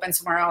just open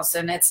somewhere else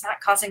and it's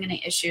not causing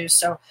any issues.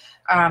 So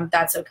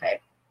that's okay.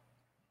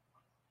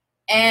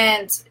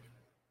 And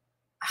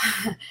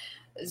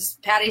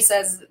Patty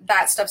says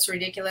that stuff's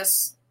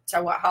ridiculous.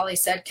 To what Holly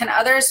said. Can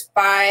others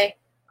by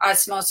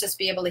osmosis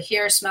be able to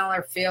hear, smell,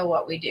 or feel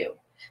what we do?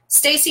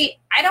 Stacy,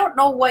 I don't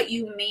know what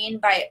you mean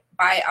by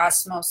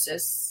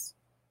osmosis.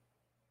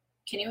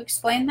 Can you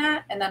explain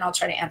that? And then I'll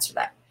try to answer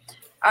that.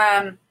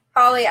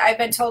 Holly, I've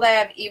been told I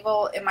have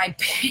evil in my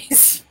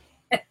basement.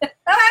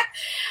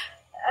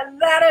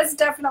 That is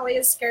definitely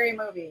a scary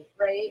movie,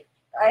 right?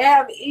 I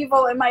have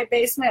evil in my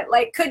basement.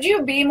 Like, could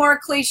you be more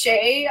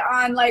cliche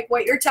on like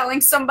what you're telling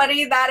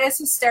somebody? That is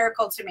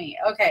hysterical to me.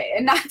 Okay,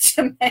 and not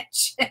to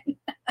mention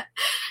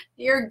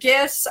your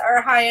gifts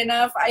are high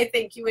enough. I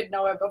think you would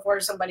know it before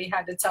somebody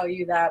had to tell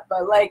you that.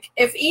 But like,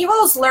 if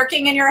evil's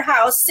lurking in your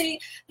house, see,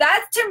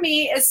 that to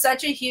me is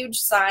such a huge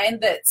sign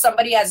that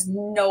somebody has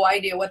no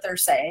idea what they're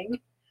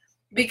saying.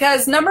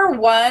 Because number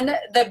one,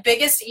 the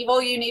biggest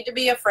evil you need to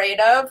be afraid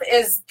of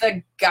is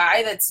the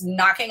guy that's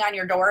knocking on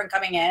your door and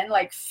coming in,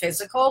 like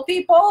physical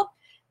people.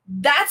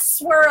 That's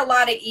where a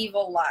lot of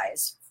evil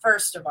lies,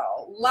 first of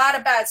all. A lot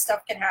of bad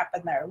stuff can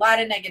happen there, a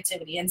lot of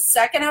negativity. And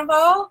second of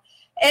all,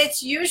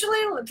 it's usually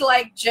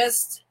like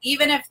just,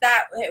 even if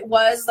that it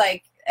was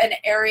like an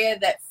area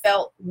that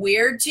felt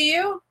weird to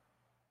you,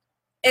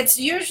 it's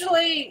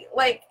usually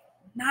like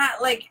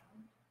not like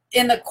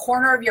in the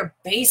corner of your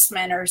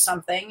basement or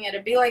something.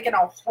 It'd be like in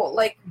a hole,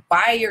 like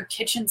by your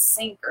kitchen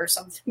sink or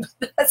something.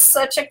 That's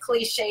such a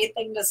cliche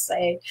thing to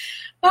say.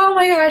 Oh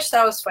my gosh,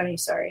 that was funny.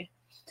 Sorry.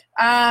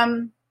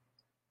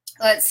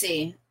 Let's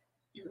see.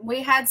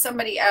 We had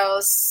somebody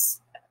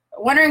else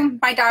wondering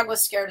my dog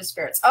was scared of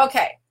spirits.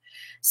 Okay.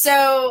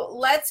 So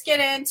let's get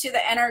into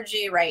the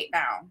energy right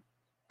now.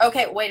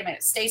 Okay, wait a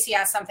minute. Stacy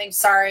asked something.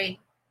 Sorry.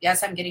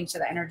 Yes, I'm getting to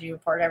the energy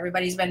report.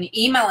 Everybody's been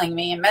emailing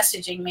me and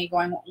messaging me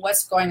going,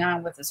 what's going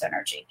on with this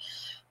energy?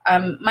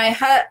 My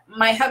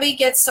hubby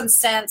gets some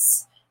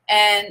sense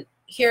and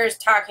here's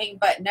talking,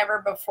 but never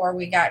before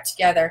we got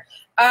together.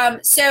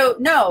 So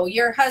no,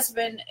 your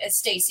husband,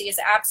 Stacy, is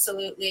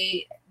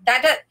absolutely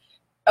that.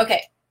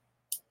 Okay.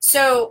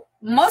 So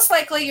most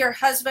likely your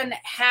husband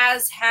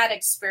has had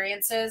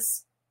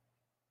experiences,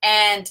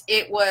 and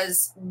it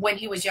was when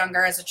he was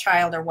younger as a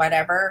child or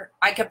whatever.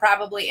 I could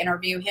probably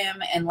interview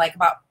him in like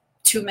about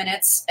 2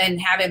 minutes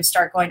and have him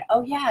start going,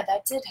 oh yeah,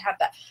 that did have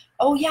that.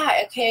 Oh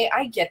yeah, okay,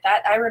 I get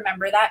that. I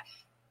remember that.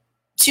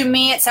 To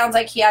me, it sounds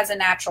like he has a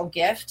natural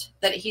gift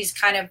that he's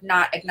kind of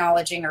not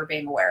acknowledging or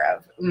being aware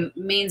of.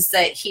 Means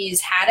that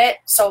he's had it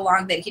so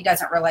long that he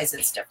doesn't realize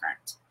it's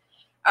different.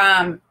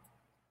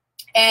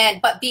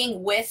 But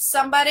being with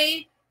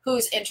somebody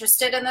who's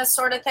interested in this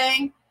sort of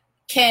thing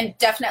can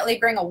definitely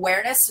bring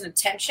awareness and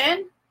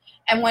attention.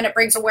 And when it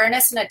brings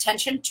awareness and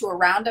attention to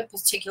around a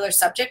particular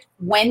subject,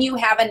 when you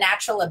have a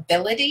natural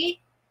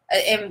ability,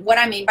 and what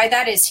I mean by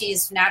that is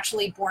he's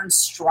naturally born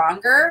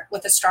stronger,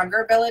 with a stronger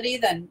ability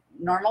than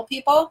normal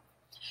people,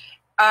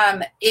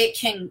 it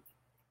can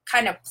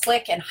kind of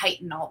click and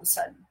heighten all of a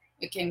sudden.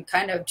 It can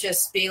kind of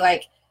just be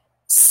like,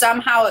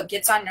 somehow it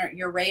gets on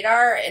your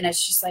radar and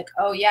it's just like,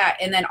 oh yeah.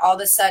 And then all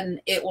of a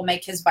sudden it will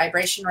make his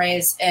vibration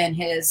raise and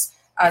his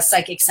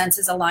psychic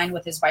senses align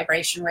with his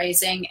vibration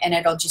raising, and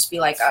it'll just be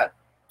like a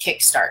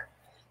kickstart.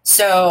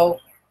 So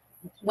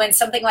when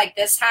something like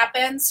this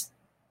happens,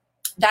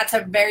 that's a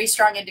very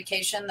strong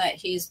indication that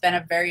he's been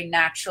a very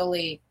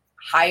naturally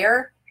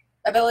higher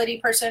ability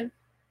person,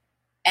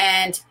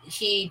 and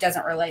he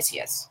doesn't realize he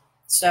is.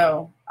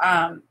 So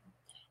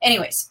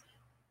anyways,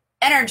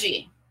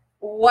 energy.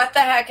 What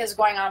the heck is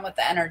going on with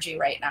the energy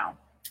right now?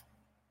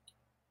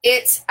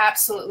 It's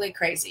absolutely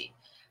crazy.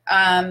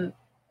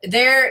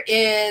 There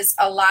is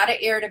a lot of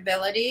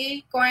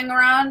irritability going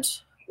around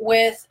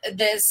with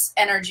this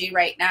energy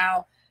right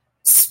now.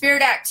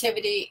 Spirit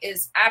activity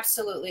is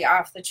absolutely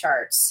off the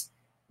charts.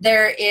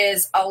 There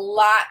is a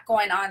lot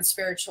going on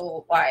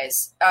spiritual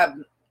wise.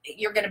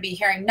 You're going to be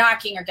hearing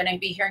knocking. You're going to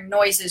be hearing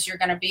noises. You're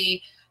going to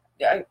be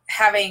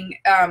having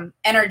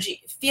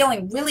energy,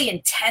 feeling really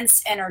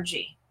intense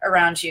energy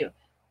around you.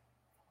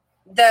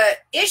 The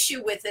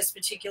issue with this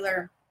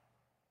particular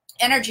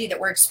energy that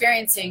we're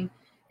experiencing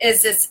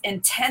is this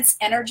intense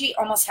energy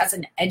almost has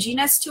an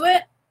edginess to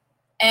it.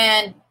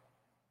 And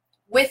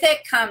with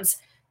it comes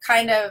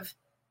kind of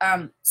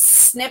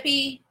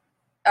snippy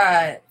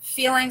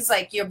feelings,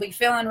 like you'll be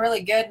feeling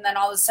really good and then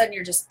all of a sudden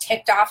you're just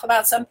ticked off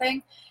about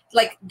something.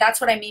 Like,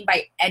 that's what I mean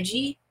by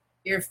edgy.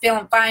 You're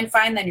feeling fine,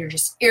 then you're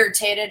just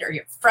irritated or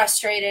you're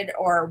frustrated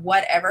or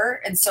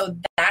whatever. And so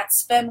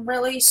that's been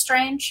really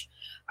strange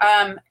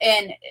and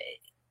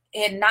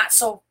not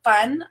so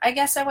fun, I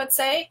guess I would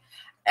say.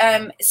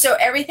 So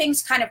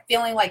everything's kind of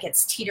feeling like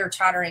it's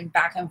teeter-tottering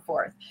back and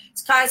forth.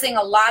 It's causing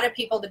a lot of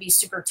people to be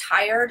super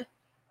tired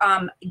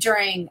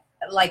during,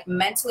 like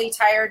mentally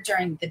tired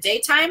during the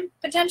daytime,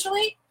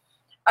 potentially,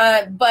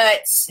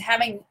 but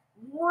having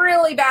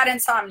really bad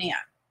insomnia.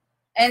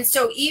 And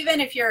so even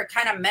if you're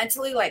kind of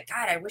mentally like,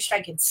 God, I wish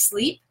I could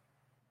sleep,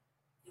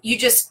 you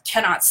just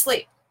cannot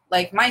sleep.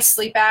 Like my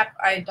sleep app,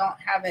 I don't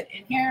have it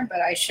in here, but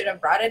I should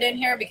have brought it in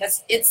here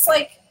because it's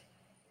like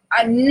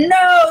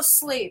no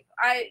sleep.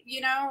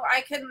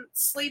 I couldn't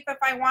sleep if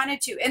I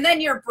wanted to. And then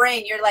your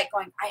brain, you're like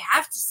going, I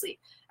have to sleep.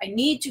 I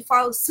need to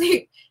fall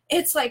asleep.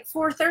 It's like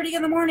 4:30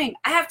 in the morning.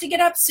 I have to get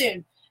up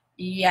soon.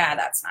 Yeah,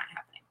 that's not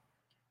happening.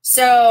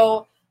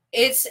 So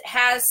it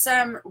has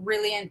some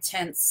really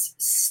intense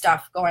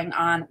stuff going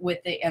on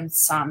with the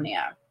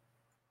insomnia.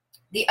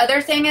 The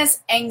other thing is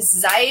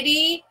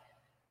anxiety.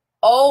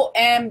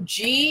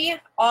 OMG,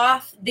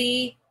 off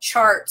the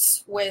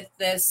charts with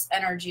this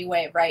energy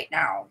wave right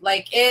now.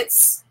 Like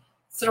it's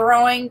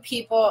throwing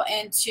people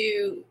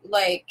into,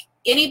 like,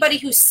 anybody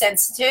who's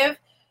sensitive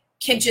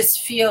can just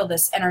feel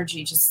this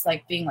energy just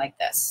like being like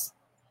this.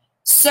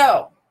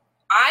 So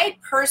I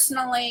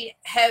personally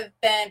have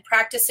been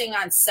practicing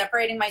on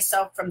separating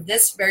myself from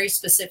this very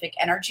specific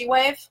energy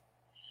wave.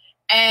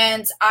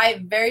 And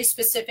I've very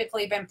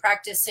specifically been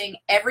practicing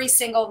every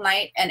single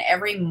night and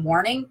every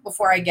morning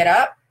before I get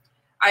up.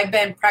 I've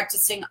been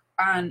practicing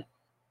on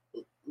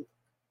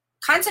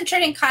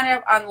concentrating kind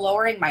of on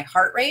lowering my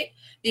heart rate,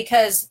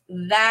 because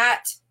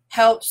that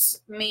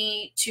helps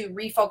me to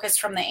refocus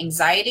from the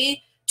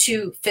anxiety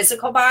to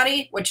physical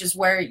body, which is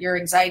where your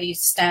anxiety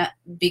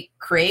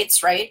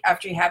creates, right?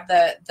 After you have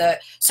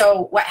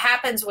so what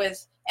happens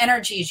with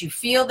energy is you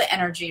feel the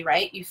energy,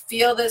 right? You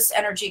feel this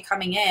energy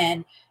coming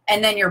in,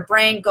 and then your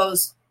brain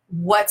goes,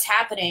 what's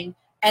happening?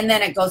 And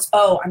then it goes,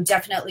 oh, I'm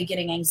definitely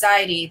getting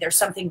anxiety. There's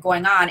something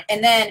going on.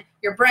 And then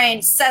your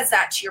brain says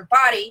that to your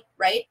body,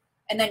 right?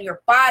 And then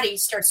your body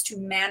starts to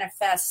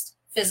manifest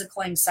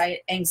physical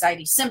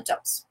anxiety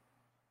symptoms.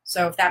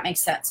 So if that makes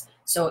sense.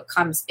 So it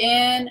comes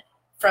in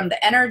from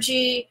the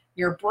energy.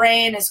 Your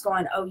brain is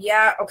going, oh,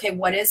 yeah, okay,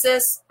 what is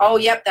this? Oh,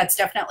 yep, that's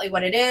definitely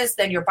what it is.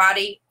 Then your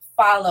body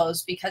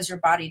follows because your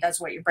body does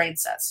what your brain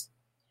says.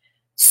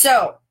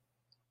 So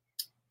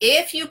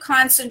if you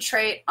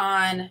concentrate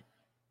on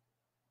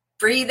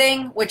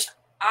breathing, which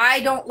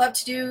I don't love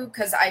to do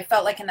because I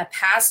felt like in the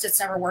past it's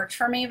never worked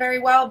for me very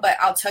well, but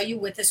I'll tell you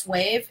with this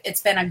wave,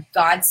 it's been a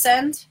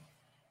godsend.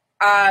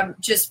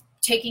 Just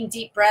taking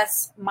deep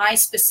breaths. My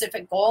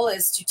specific goal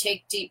is to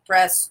take deep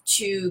breaths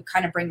to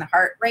kind of bring the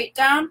heart rate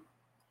down,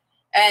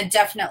 and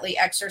definitely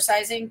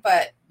exercising,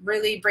 but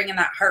really bringing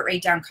that heart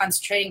rate down,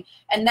 concentrating.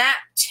 And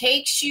that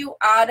takes you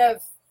out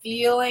of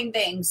feeling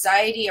the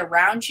anxiety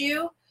around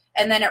you.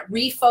 And then it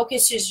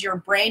refocuses your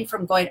brain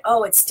from going,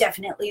 oh, it's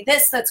definitely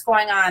this that's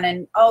going on.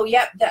 And, oh,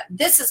 yep,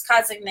 this is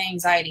causing the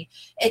anxiety.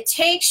 It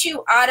takes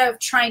you out of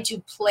trying to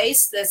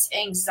place this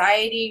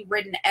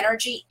anxiety-ridden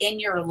energy in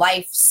your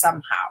life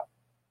somehow.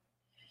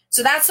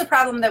 So that's the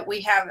problem that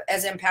we have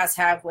as empaths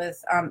have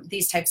with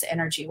these types of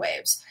energy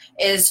waves,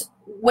 is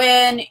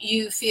when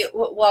you feel,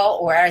 well,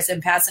 or as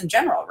empaths in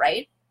general,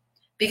 right?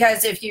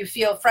 Because if you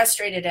feel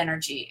frustrated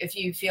energy, if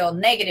you feel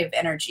negative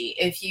energy,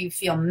 if you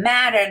feel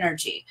mad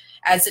energy,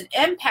 as an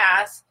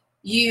empath,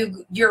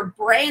 your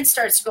brain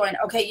starts going,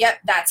 okay, yep,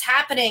 that's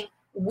happening.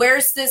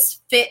 Where's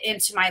this fit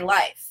into my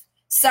life?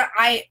 So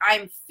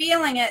I'm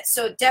feeling it,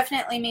 so it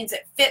definitely means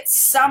it fits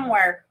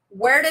somewhere.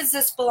 Where does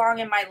this belong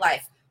in my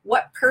life?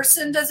 What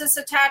person does this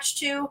attach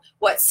to?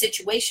 What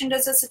situation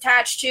does this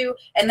attach to?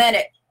 And then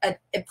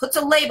it puts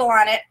a label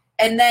on it,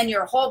 and then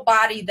your whole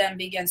body then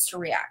begins to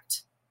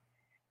react.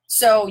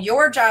 So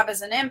your job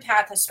as an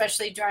empath,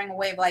 especially during a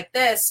wave like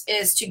this,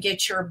 is to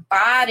get your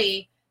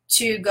body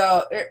to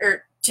go,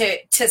 or to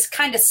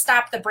kind of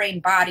stop the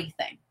brain-body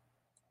thing.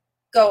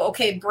 Go,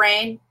 okay,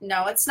 brain,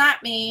 no, it's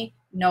not me.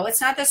 No,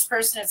 it's not this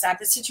person. It's not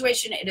this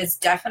situation. It is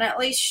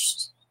definitely,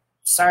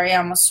 sorry, I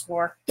almost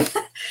swore.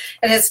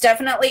 It is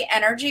definitely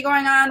energy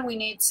going on. We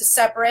need to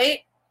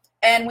separate,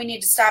 and we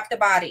need to stop the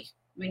body.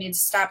 We need to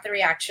stop the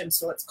reaction.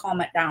 So let's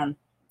calm it down.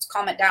 Let's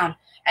calm it down.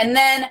 And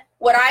then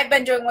what I've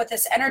been doing with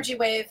this energy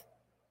wave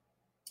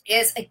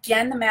is,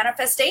 again, the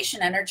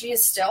manifestation energy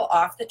is still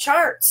off the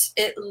charts.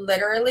 It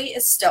literally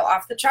is still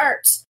off the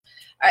charts.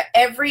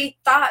 Every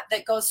thought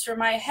that goes through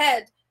my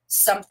head,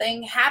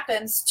 something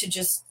happens to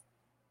just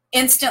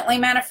instantly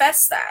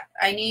manifest that.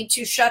 I need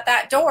to shut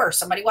that door.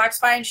 Somebody walks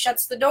by and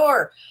shuts the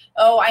door.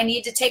 Oh, I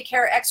need to take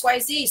care of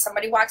XYZ.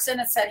 Somebody walks in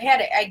and said,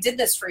 hey, I did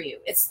this for you.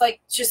 It's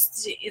like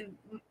just in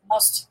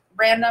most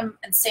random,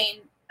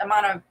 insane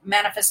amount of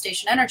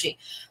manifestation energy.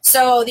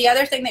 So the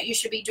other thing that you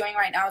should be doing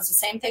right now is the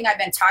same thing I've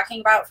been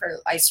talking about for,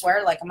 I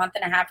swear, like a month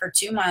and a half or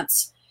 2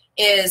 months,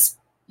 is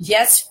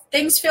yes,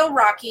 things feel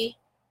rocky.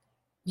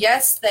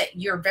 Yes, that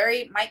you're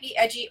might be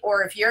edgy,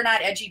 or if you're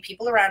not edgy,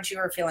 people around you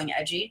are feeling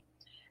edgy.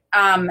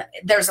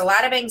 There's a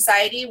lot of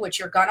anxiety, which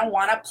you're going to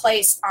want to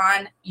place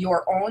on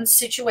your own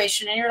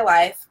situation in your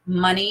life,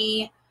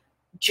 money,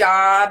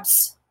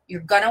 jobs.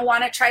 You're going to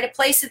want to try to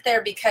place it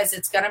there because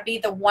it's going to be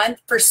the one,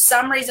 for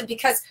some reason,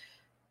 because,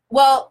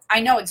 well, I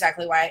know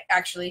exactly why,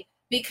 actually,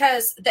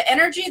 because the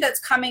energy that's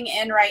coming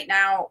in right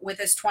now with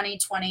this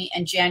 2020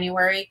 in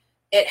January,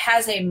 it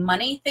has a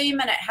money theme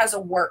and it has a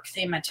work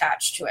theme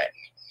attached to it.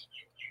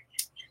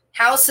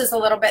 House is a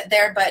little bit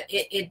there, but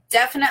it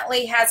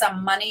definitely has a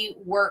money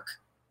work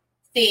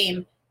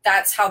theme.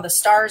 That's how the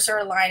stars are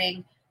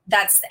aligning.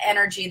 That's the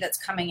energy that's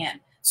coming in.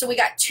 So we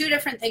got two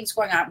different things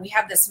going on. We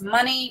have this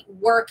money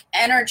work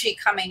energy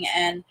coming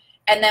in,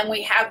 and then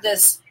we have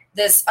this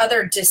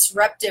other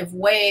disruptive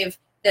wave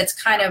that's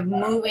kind of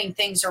moving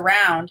things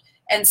around.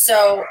 And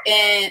so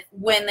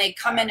when they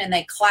come in and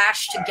they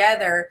clash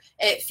together,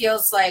 it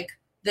feels like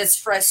this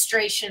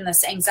frustration,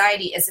 this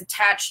anxiety is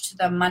attached to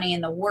the money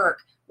and the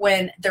work,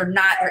 when they're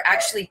not. They're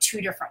actually two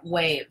different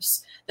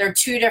waves. They're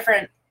two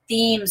different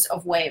themes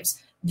of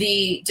waves.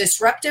 The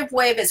disruptive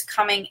wave is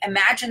coming,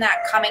 imagine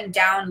that coming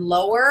down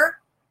lower,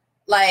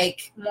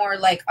 like more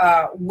like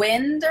a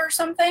wind or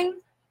something.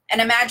 And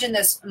imagine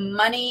this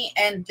money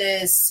and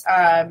this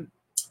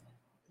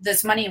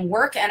money and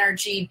work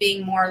energy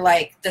being more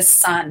like the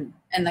sun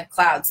and the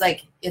clouds.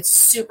 Like it's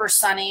super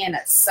sunny and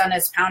the sun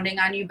is pounding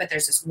on you, but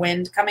there's this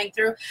wind coming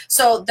through.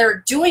 So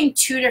they're doing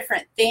two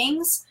different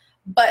things,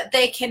 but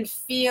they can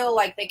feel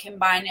like they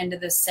combine into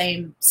the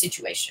same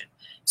situation.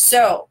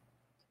 So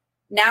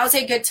now's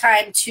a good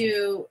time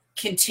to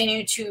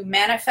continue to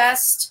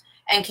manifest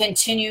and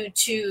continue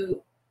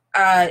to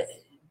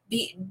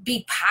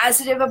be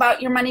positive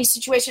about your money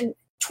situation.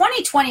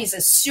 2020 is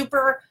a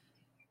super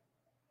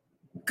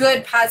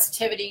good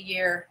positivity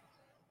year.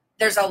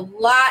 There's a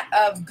lot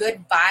of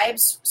good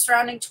vibes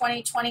surrounding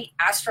 2020,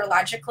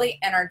 astrologically,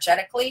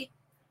 energetically,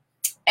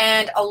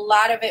 and a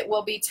lot of it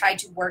will be tied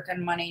to work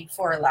and money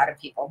for a lot of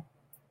people,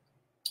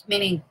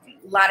 meaning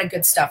a lot of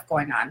good stuff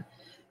going on.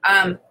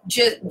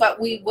 But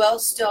we will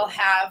still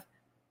have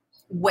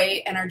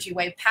energy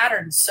wave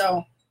patterns.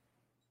 So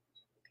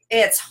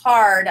it's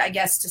hard, I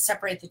guess, to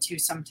separate the two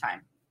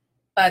sometime,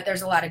 but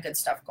there's a lot of good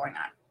stuff going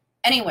on.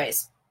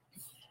 Anyways,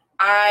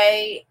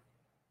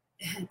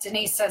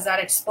 Denise says that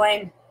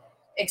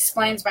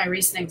explains my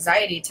recent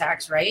anxiety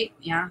attacks, right?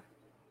 Yeah,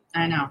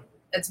 I know.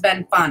 It's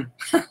been fun.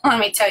 Let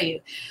me tell you.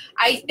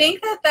 I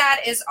think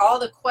that is all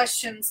the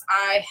questions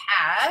I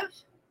have,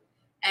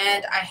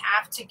 and I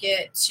have to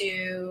get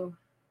to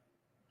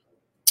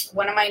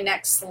one of my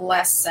next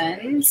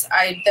lessons.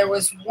 There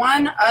was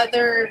one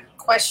other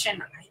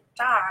question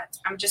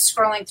I'm just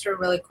scrolling through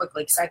really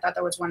quickly because I thought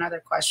there was one other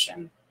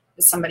question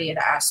that somebody had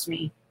asked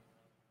me.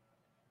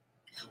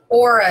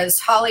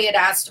 Auras. Holly had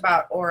asked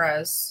about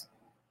auras.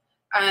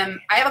 I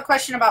have a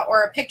question about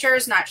aura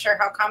pictures. Not sure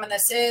how common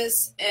this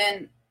is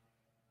in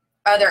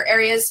other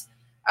areas,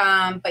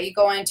 but you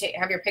go in to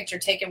have your picture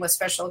taken with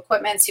special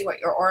equipment, see what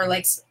your aura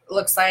looks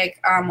like,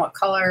 what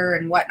color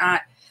and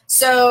whatnot.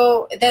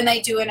 So then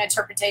they do an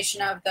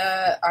interpretation of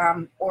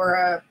the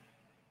aura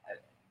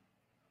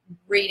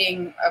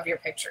reading of your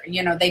picture.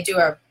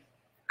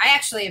 I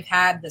actually have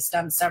had this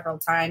done several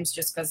times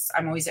just because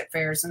I'm always at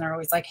fairs and they're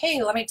always like,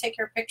 hey, let me take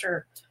your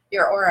picture,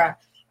 your aura.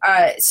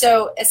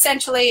 So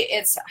essentially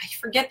I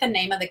forget the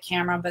name of the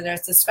camera, but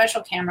there's a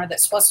special camera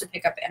that's supposed to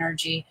pick up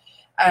energy.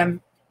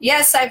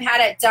 Yes, I've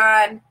had it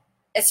done.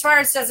 As far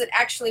as does it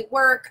actually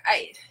work,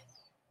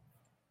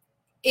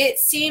 it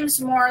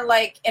seems more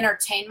like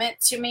entertainment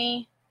to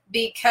me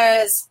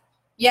because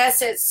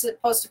yes, it's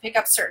supposed to pick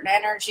up certain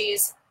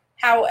energies.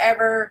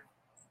 However,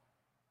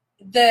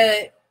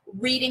 the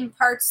reading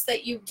parts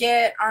that you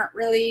get aren't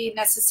really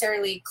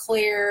necessarily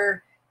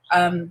clear.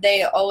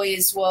 They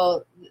always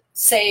will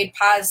say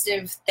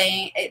positive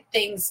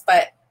things,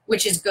 but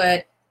which is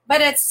good.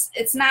 But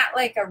it's not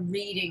like a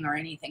reading or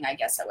anything, I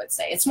guess I would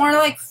say. It's more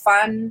like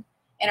fun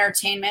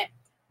entertainment.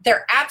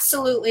 There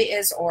absolutely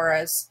is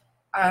auras.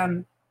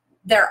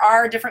 There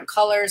are different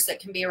colors that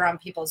can be around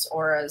people's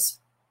auras.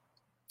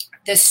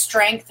 The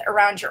strength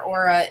around your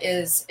aura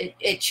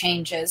it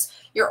changes.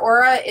 Your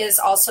aura is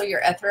also your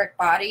etheric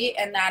body,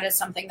 and that is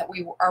something that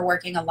we are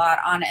working a lot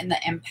on in the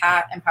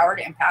Empowered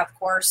Empath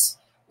course.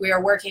 We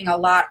are working a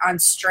lot on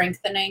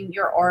strengthening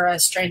your aura,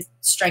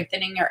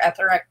 strengthening your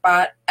etheric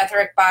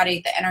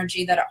body, the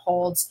energy that it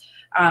holds,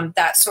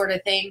 that sort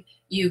of thing.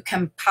 You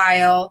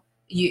compile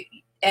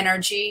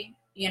energy,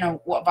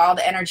 of all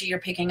the energy you're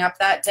picking up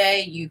that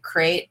day, you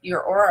create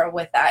your aura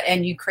with that,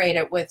 and you create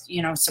it with,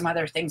 some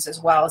other things as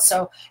well.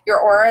 So your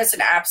aura is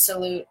an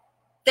absolute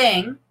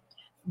thing,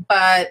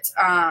 but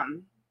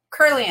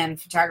Kirlian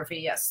photography,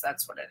 yes,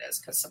 that's what it is,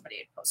 because somebody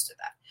had posted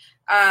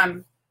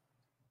that.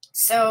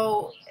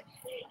 So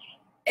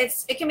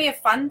it can be a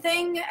fun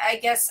thing. I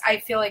guess I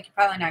feel like you're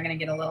probably not going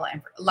to get a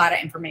lot of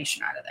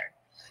information out of there.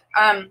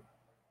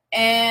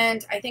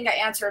 And I think I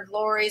answered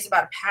Lori's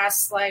about a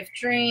past life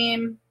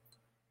dream.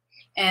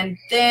 And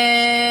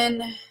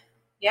then,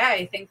 yeah,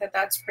 I think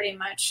that's pretty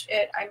much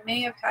it. I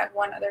may have had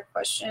one other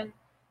question,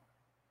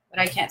 but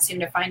I can't seem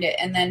to find it.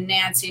 And then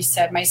Nancy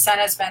said, my son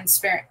has been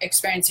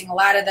experiencing a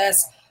lot of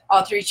this.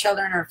 All three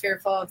children are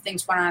fearful of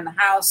things going on in the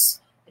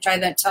house. I try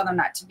to tell them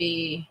not to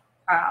be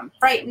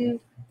frightened.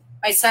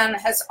 My son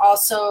has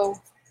also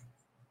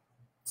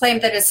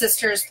claimed that his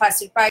sister's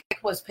plastic bike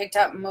was picked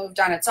up and moved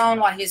on its own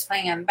while he was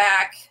playing on the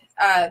back.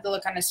 The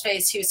look on his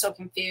face, he was so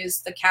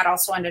confused. The cat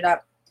also ended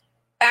up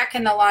back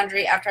in the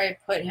laundry after I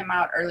put him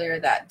out earlier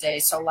that day.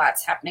 So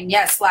lots happening.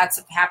 Yes, lots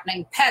of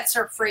happening. Pets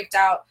are freaked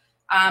out.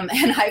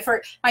 And I've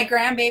heard my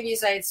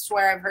grandbabies, I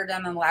swear I've heard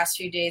them in the last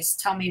few days,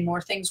 tell me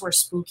more things were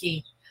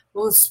spooky.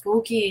 Ooh,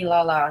 spooky,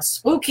 Lala,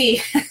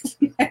 spooky.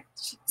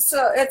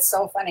 So it's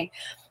so funny.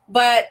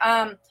 But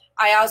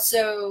I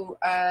also,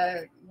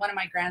 one of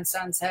my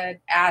grandsons had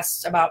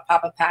asked about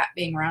Papa Pat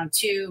being around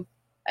too,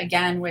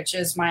 again, which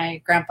is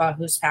my grandpa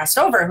who's passed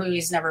over, who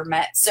he's never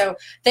met. So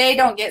they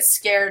don't get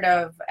scared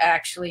of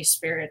actually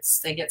spirits.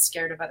 They get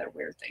scared of other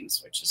weird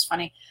things, which is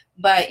funny.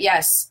 But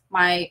yes,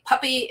 my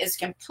puppy is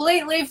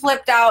completely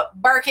flipped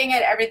out, barking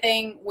at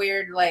everything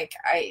weird. Like,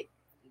 I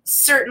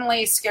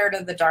certainly scared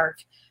of the dark.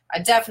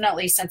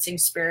 Definitely sensing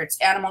spirits.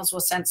 Animals will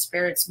sense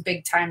spirits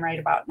big time right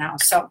about now.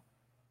 So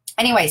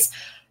anyways,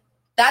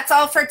 that's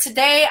all for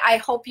today. I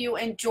hope you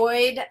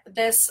enjoyed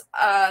this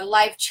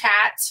live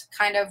chat.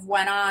 Kind of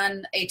went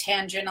on a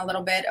tangent a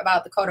little bit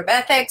about the code of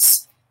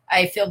ethics.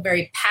 I feel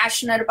very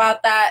passionate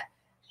about that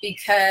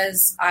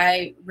because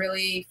I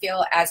really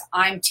feel, as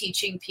I'm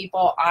teaching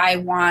people, I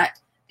want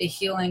the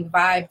healing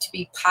vibe to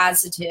be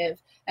positive,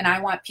 and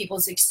I want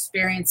people's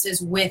experiences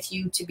with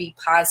you to be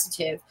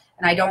positive.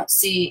 And I don't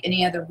see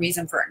any other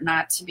reason for it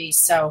not to be.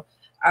 So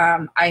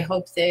I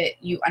hope that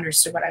you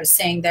understood what I was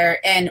saying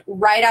there. And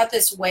ride out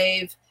this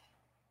wave.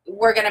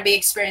 We're going to be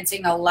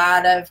experiencing a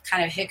lot of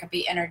kind of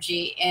hiccupy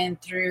energy in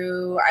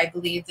through, I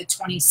believe, the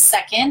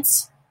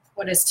 22nd.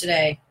 What is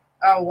today?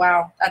 Oh,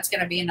 wow. That's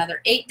going to be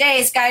another 8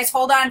 days, guys.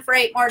 Hold on for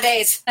 8 more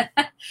days.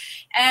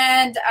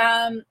 And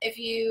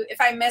if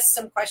I missed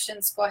some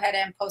questions, go ahead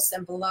and post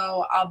them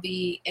below. I'll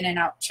be in and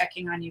out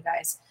checking on you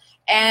guys.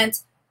 And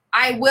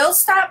I will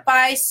stop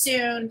by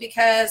soon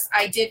because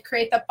I did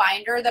create the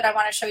binder that I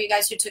want to show you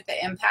guys who took the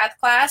empath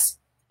class.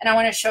 And I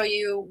want to show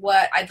you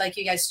what I'd like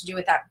you guys to do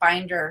with that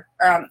binder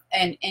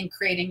and in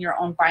creating your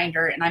own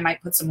binder. And I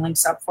might put some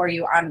links up for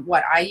you on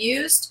what I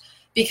used,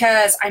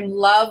 because I'm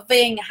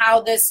loving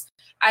how this,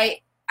 I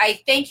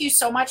thank you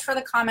so much for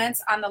the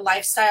comments on the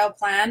lifestyle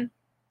plan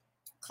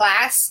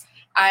class.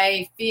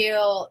 I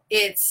feel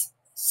it's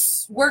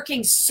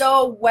working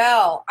so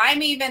well.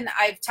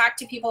 I've talked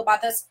to people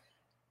about this.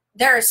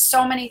 There are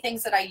so many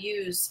things that I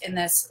use in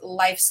this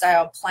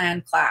lifestyle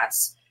plan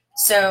class.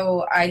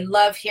 So I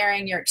love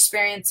hearing your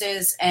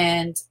experiences,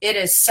 and it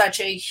is such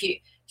a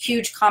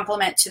huge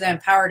compliment to the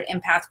Empowered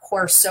Empath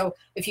course. So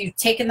if you've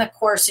taken the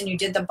course and you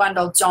did the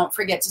bundle, don't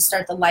forget to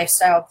start the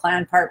lifestyle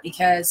plan part,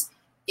 because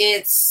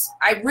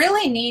I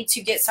really need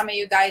to get some of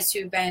you guys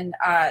who've been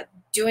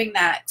doing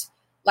that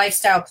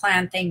lifestyle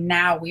plan thing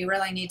now. We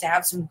really need to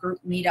have some group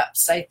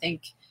meetups, I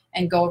think,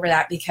 and go over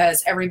that,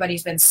 because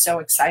everybody's been so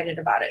excited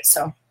about it.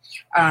 So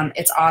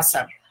it's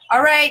awesome.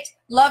 All right.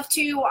 Love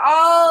to you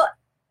all.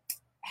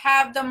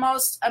 Have the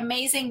most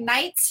amazing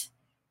night.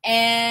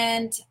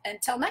 And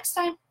until next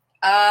time,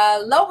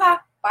 aloha.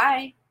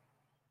 Bye.